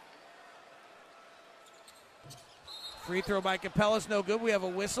 Free throw by Capella's no good. We have a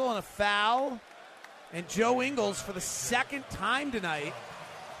whistle and a foul. And Joe Ingles, for the second time tonight,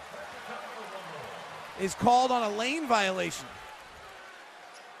 is called on a lane violation.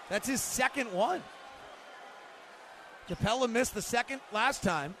 That's his second one. Capella missed the second last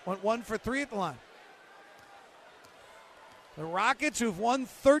time, went 1 for 3 at the line. The Rockets, who've won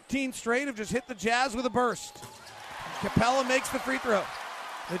 13 straight, have just hit the Jazz with a burst. Capella makes the free throw.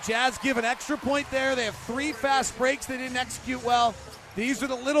 The Jazz give an extra point there. They have 3 fast breaks they didn't execute well. These are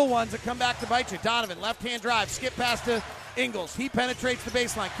the little ones that come back to bite you. Donovan, left-hand drive, skip pass to Ingles. He penetrates the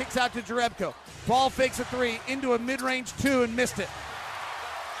baseline, kicks out to Jerebko. Ball fakes a 3 into a mid-range 2 and missed it.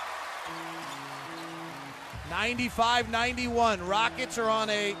 95-91. Rockets are on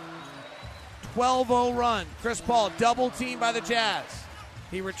a 12-0 run. Chris Paul double teamed by the Jazz.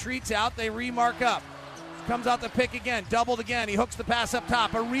 He retreats out. They remark up. Comes out the pick again. Doubled again. He hooks the pass up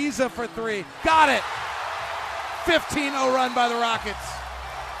top. Ariza for 3. Got it. 15-0 run by the Rockets.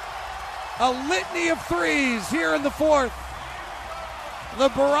 A litany of threes here in the fourth. The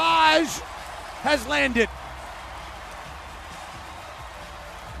barrage has landed.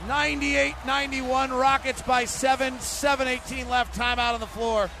 98-91, Rockets by 7, 7:18 left, timeout on the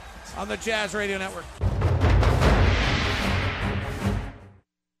floor on the Jazz Radio Network.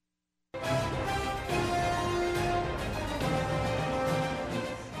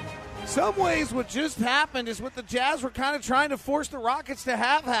 Some ways what just happened is what the Jazz were kind of trying to force the Rockets to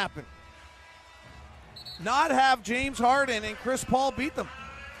have happen. Not have James Harden and Chris Paul beat them.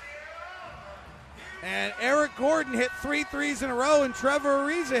 And Eric Gordon hit 3 threes in a row, and Trevor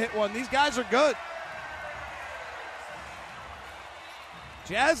Ariza hit 1. These guys are good.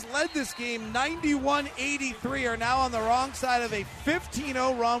 Jazz led this game 91-83, are now on the wrong side of a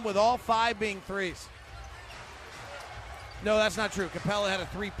 15-0 run with all 5 being threes. No, that's not true. Capella had a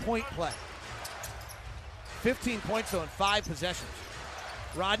 3-point play. 15 points, though, in 5 possessions.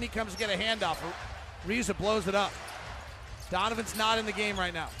 Rodney comes to get a handoff. Reza blows it up. Donovan's not in the game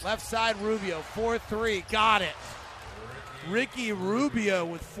right now. Left side, Rubio, 4-3. Got it. Ricky Rubio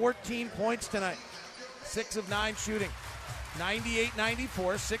with 14 points tonight. 6 of 9 shooting.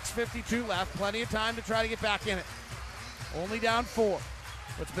 98-94, 6:52 left. Plenty of time to try to get back in it. Only down 4.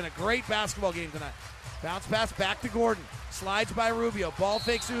 It's been a great basketball game tonight. Bounce pass back to Gordon. Slides by Rubio. Ball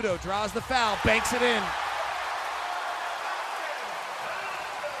fakes Udo. Draws the foul. Banks it in.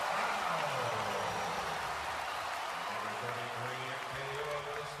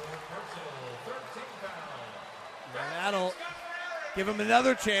 And that'll give him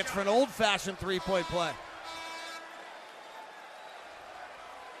another chance for an old-fashioned 3-point play.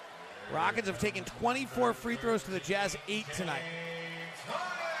 Rockets have taken 24 free throws to the Jazz 8 tonight.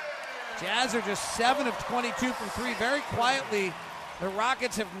 Jazz are just 7 of 22 from 3. Very quietly, the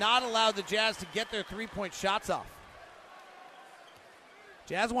Rockets have not allowed the Jazz to get their 3-point shots off.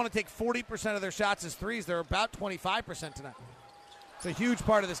 Jazz want to take 40% of their shots as threes. They're about 25% tonight. It's a huge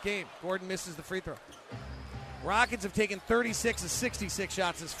part of this game. Gordon misses the free throw. Rockets have taken 36 of 66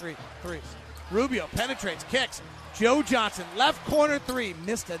 shots as threes. Rubio penetrates, kicks. Joe Johnson, left corner 3,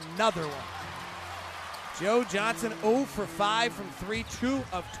 missed another one. Joe Johnson 0 for 5 from 3, 2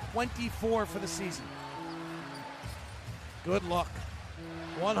 of 24 for the season. Good luck.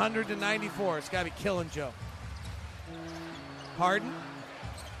 100-94. It's got to be killing Joe. Harden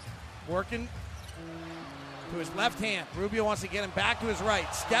working to his left hand. Rubio wants to get him back to his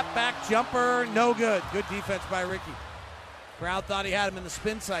right. Step back jumper, no good. Good defense by Ricky. Crowd thought he had him in the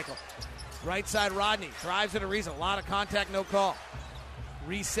spin cycle. Right side, Rodney drives at Ariza. A lot of contact, no call.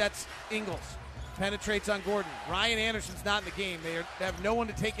 Resets Ingles. Penetrates on Gordon. Ryan Anderson's not in the game. They have no one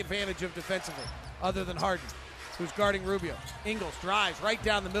to take advantage of defensively other than Harden, who's guarding Rubio. Ingles drives right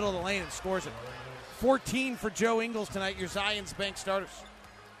down the middle of the lane and scores it. 14 for Joe Ingles tonight, your Zions Bank starters.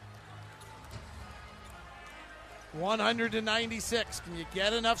 100-96. Can you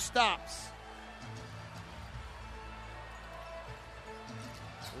get enough stops?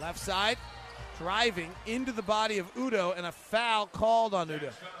 Left side, driving into the body of Udo, and a foul called on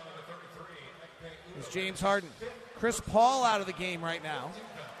Udo. It's James Harden. Chris Paul out of the game right now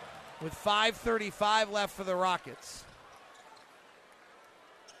with 5:35 left for the Rockets.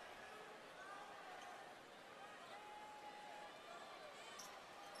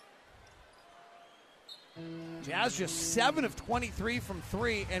 Jazz just 7 of 23 from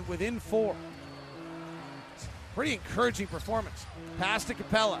 3 and within 4. Pretty encouraging performance. Pass to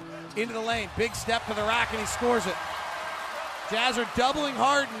Capella. Into the lane. Big step to the rack, and he scores it. Jazz are doubling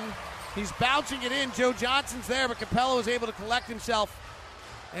Harden. He's bouncing it in. Joe Johnson's there, but Capella was able to collect himself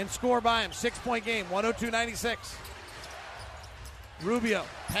and score by him. 6-point game, 102-96. Rubio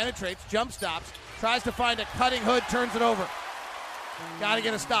penetrates, jump stops, tries to find a cutting hood, turns it over. Got to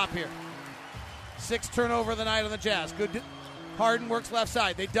get a stop here. 6th turnover of the night on the Jazz. Good. Harden works left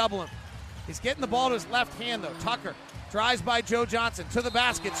side. They double him. He's getting the ball to his left hand, though. Tucker drives by Joe Johnson to the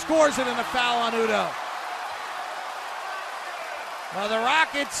basket, scores it, and a foul on Udo. Well, the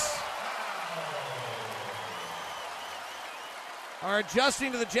Rockets are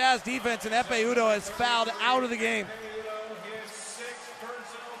adjusting to the Jazz defense, and Epe Udo has fouled out of the game.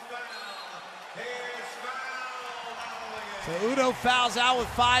 So Udo fouls out with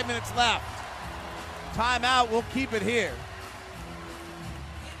 5 minutes left. Timeout, we'll keep it here.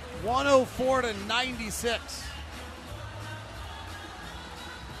 104-96.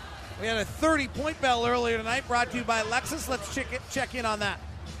 We had a 30-point bell earlier tonight, brought to you by Lexus. Let's check in on that.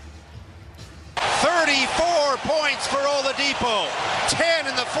 34 points for Oladipo. 10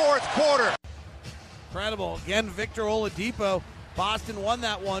 in the fourth quarter. Incredible. Again, Victor Oladipo. Boston won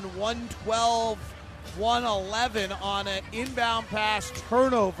that one, 112-111 on an inbound pass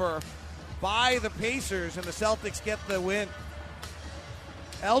turnover by the Pacers, and the Celtics get the win.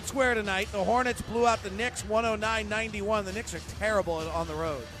 Elsewhere tonight, the Hornets blew out the Knicks 109-91. The Knicks are terrible on the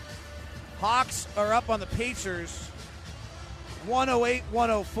road. Hawks are up on the Pacers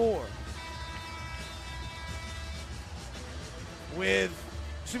 108-104.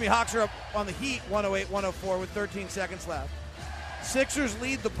 Hawks are up on the Heat 108-104 with 13 seconds left. Sixers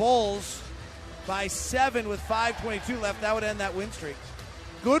lead the Bulls by 7 with 5:22 left. That would end that win streak.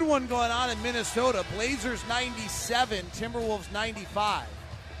 Good one going on in Minnesota. Blazers 97, Timberwolves 95.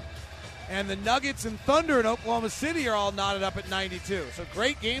 And the Nuggets and Thunder in Oklahoma City are all knotted up at 92. So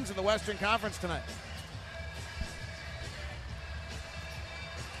great games in the Western Conference tonight.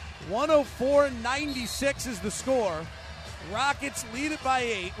 104-96 is the score. Rockets lead it by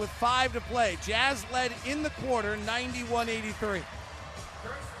 8 with 5 to play. Jazz led in the quarter 91-83.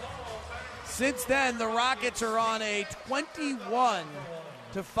 Since then, the Rockets are on a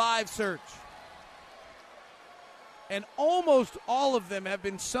 21-5 surge. And almost all of them have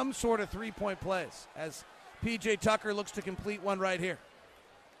been some sort of three-point plays, as P.J. Tucker looks to complete one right here.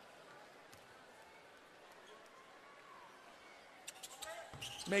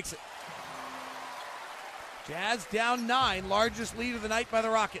 Makes it. Jazz down 9, largest lead of the night by the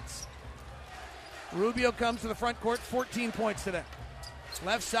Rockets. Rubio comes to the front court, 14 points today.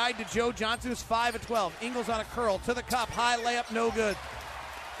 Left side to Joe Johnson, who's 5 of 12. Ingles on a curl to the cup, high layup, no good.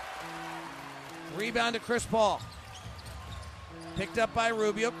 Rebound to Chris Paul. Picked up by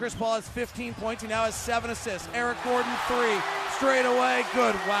Rubio. Chris Paul has 15 points. He now has 7 assists. Eric Gordon, 3. Straight away,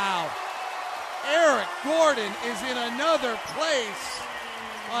 good. Wow. Eric Gordon is in another place,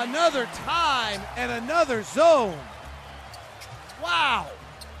 another time, and another zone. Wow.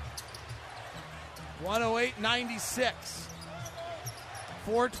 108-96.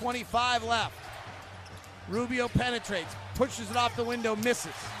 4:25 left. Rubio penetrates, pushes it off the window,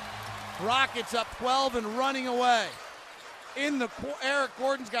 misses. Rockets up 12 and running away. Eric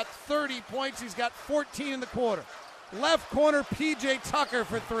Gordon's got 30 points. He's got 14 in the quarter. Left corner, P.J. Tucker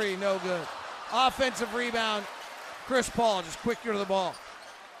for 3, no good. Offensive rebound, Chris Paul, just quicker to the ball.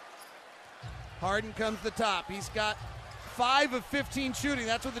 Harden comes to the top. He's got 5 of 15 shooting.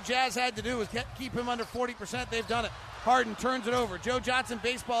 That's what the Jazz had to do, was keep him under 40%. They've done it. Harden turns it over. Joe Johnson,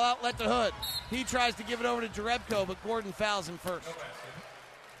 baseball outlet to Hood. He tries to give it over to Jerebko, but Gordon fouls him first.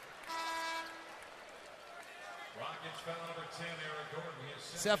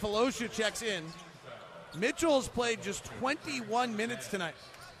 Cephalosha checks in. Mitchell's played just 21 minutes tonight.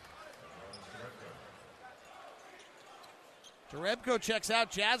 Jerebko checks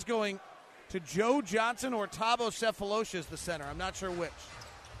out. Jazz going to Joe Johnson or Thabo Cephalosha as the center. I'm not sure which.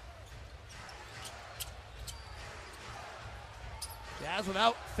 Jazz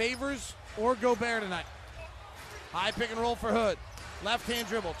without Favors or Gobert tonight. High pick and roll for Hood. Left hand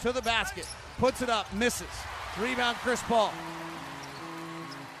dribble to the basket. Puts it up, misses. Rebound Chris Paul.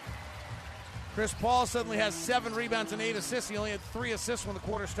 Chris Paul suddenly has 7 rebounds and 8 assists. He only had 3 assists when the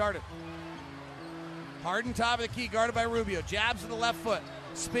quarter started. Harden top of the key, guarded by Rubio. Jabs to the left foot.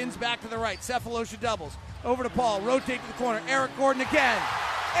 Spins back to the right. Cephalosha doubles. Over to Paul. Rotate to the corner. Eric Gordon again.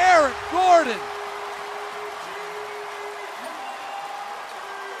 Eric Gordon.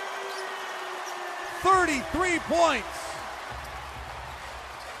 $33 points.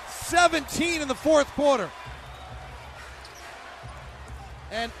 17 in the fourth quarter.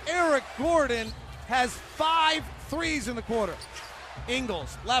 And Eric Gordon has 5 threes in the quarter.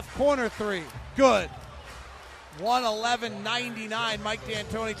 Ingles, left corner 3. Good. 111-99. Mike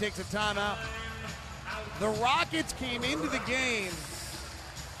D'Antoni takes a timeout. The Rockets came into the game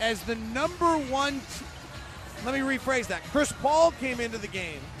as the number 1. Let me rephrase that. Chris Paul came into the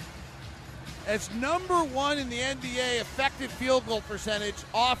game as number 1 in the NBA effective field goal percentage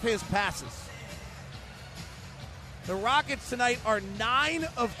off his passes. The Rockets tonight are 9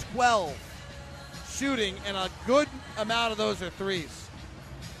 of 12 shooting, and a good amount of those are threes.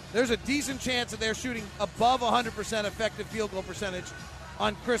 There's a decent chance that they're shooting above 100% effective field goal percentage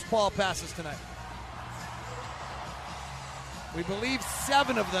on Chris Paul passes tonight. We believe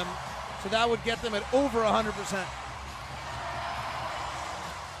 7 of them, so that would get them at over 100%.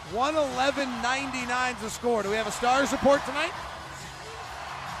 111-99 is the score. Do we have a Stars report tonight?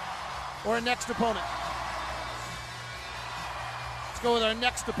 Or a next opponent? Let's go with our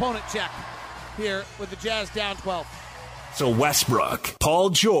next opponent check here with the Jazz down 12. So Westbrook,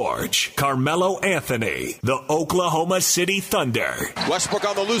 Paul George, Carmelo Anthony, the Oklahoma City Thunder. Westbrook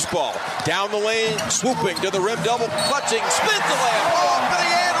on the loose ball. Down the lane, swooping to the rim, double clutching, spins the layup. Oh, putting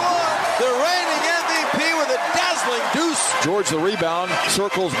and one. The reigning MVP with a dazzling deuce. George the rebound,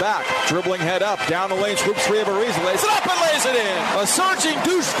 circles back, dribbling head up, down the lane, swoops 3 of Ariza, lays it up and lays it in. A surging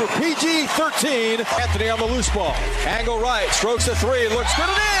deuce for PG-13. Anthony on the loose ball. Angle right, strokes a 3, looks good,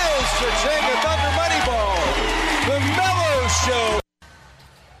 it is. Cha-ching, the Thunder money ball. The Mellow Show.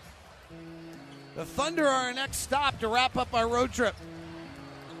 The Thunder are our next stop to wrap up our road trip.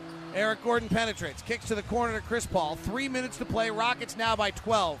 Eric Gordon penetrates, kicks to the corner to Chris Paul. 3 minutes to play. Rockets now by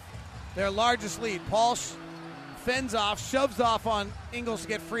 12. Their largest lead. Paul fends off, shoves off on Ingles to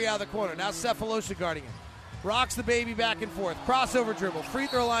get free out of the corner. Now Cephalosha guarding him. Rocks the baby back and forth. Crossover dribble. Free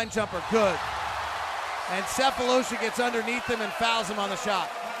throw line jumper. Good. And Cephalosha gets underneath him and fouls him on the shot.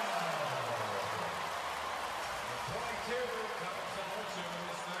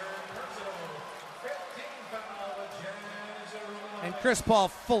 And Chris Paul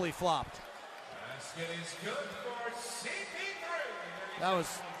fully flopped. Basket is good for CP. That was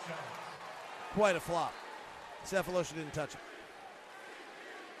quite a flop. Sefolosha didn't touch it.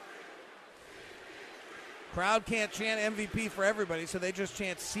 Crowd can't chant MVP for everybody, so they just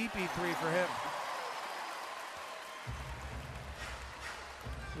chant CP3 for him.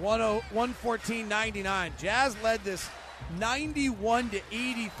 114-99. Jazz led this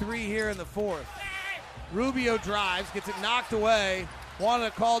 91-83 here in the fourth. Rubio drives, gets it knocked away. Wanted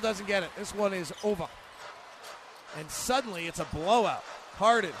a call, doesn't get it. This one is over. And suddenly it's a blowout.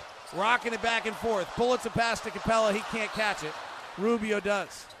 Harden rocking it back and forth. Bullets a pass to Capella. He can't catch it. Rubio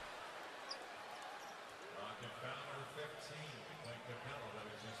does.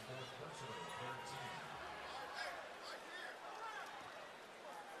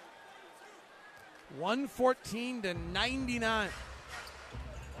 $114-99.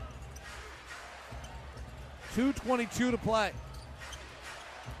 2:22 to play.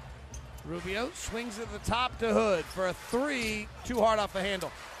 Rubio swings at the top to Hood for a three, too hard off the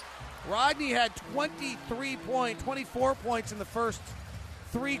handle. Rodney had 24 points in the first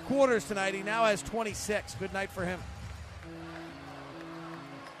 3 quarters tonight. He now has 26. Good night for him.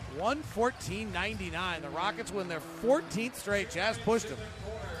 114-99. The Rockets win their 14th straight. Jazz pushed them.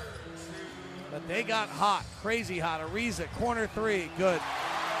 But they got hot, crazy hot. Ariza, corner three, good.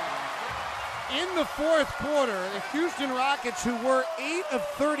 In the fourth quarter, the Houston Rockets, who were 8 of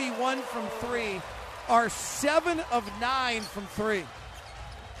 31 from 3, are 7 of 9 from 3.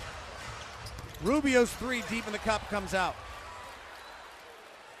 Rubio's three deep in the cup comes out.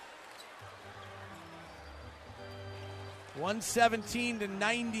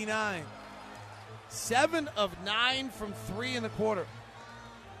 $117-99. 7 of 9 from 3 in the quarter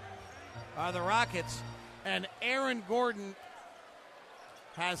are the Rockets, and Aaron Gordon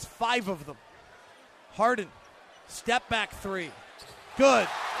has 5 of them. Harden, step back three. Good.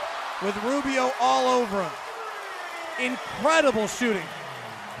 With Rubio all over him. Incredible shooting.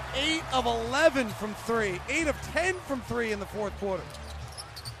 8 of 11 from 3. 8 of 10 from 3 in the fourth quarter.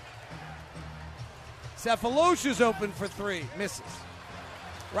 Sefolosha's open for 3. Misses.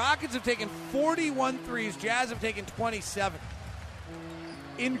 Rockets have taken 41 threes. Jazz have taken 27.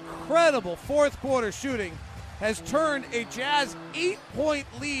 Incredible fourth quarter shooting has turned a Jazz 8-point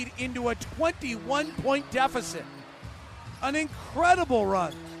lead into a 21-point deficit. An incredible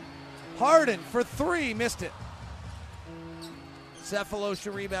run. Harden for 3, missed it.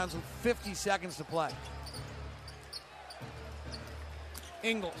 Sefolosha rebounds with 50 seconds to play.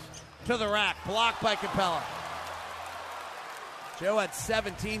 Ingles to the rack, blocked by Capella. Joe had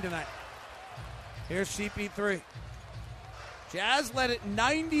 17 tonight. Here's CP3. Jazz led it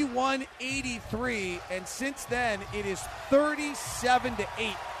 91-83, and since then it is 37-8.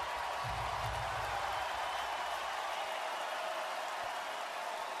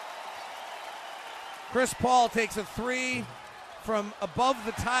 Chris Paul takes a 3 from above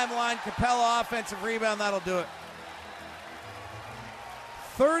the timeline. Capella offensive rebound, that'll do it.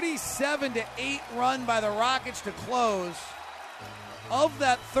 37-8 run by the Rockets to close. Of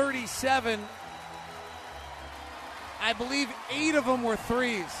that 37, I believe 8 of them were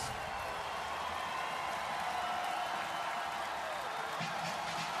threes.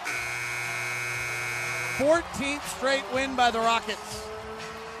 Fourteenth straight win by the Rockets.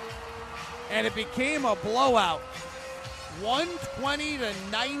 And it became a blowout.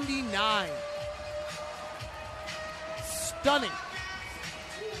 120-99. Stunning.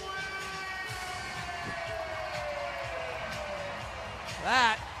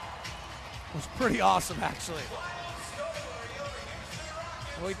 That was pretty awesome, actually.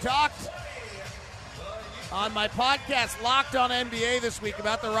 We talked on my podcast, Locked on NBA, this week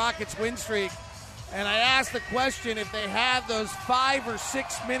about the Rockets' win streak, and I asked the question if they have those 5 or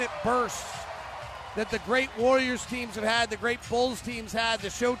 6 minute bursts that the great Warriors teams have had, the great Bulls teams had, the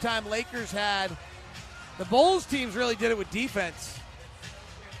Showtime Lakers had. The Bulls teams really did it with defense.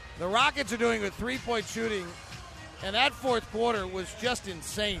 The Rockets are doing it with three-point shooting, and that fourth quarter was just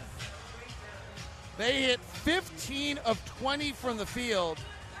insane. They hit 15 of 20 from the field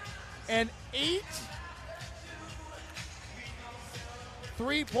and 8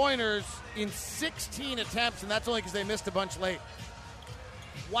 three-pointers in 16 attempts, and that's only because they missed a bunch late.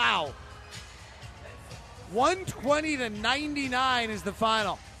 Wow. 120-99 is the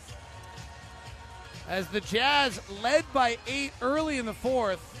final. As the Jazz led by 8 early in the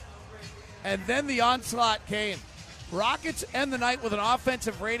fourth, and then the onslaught came. Rockets end the night with an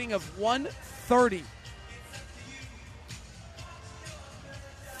offensive rating of 130.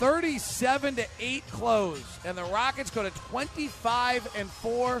 37-8 close, and the Rockets go to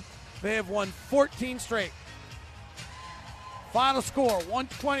 25-4. They have won 14 straight. Final score,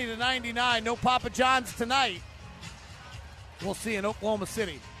 120-99. No Papa John's tonight. we'll see in Oklahoma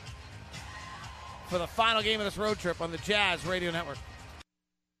City for the final game of this road trip on the Jazz Radio Network.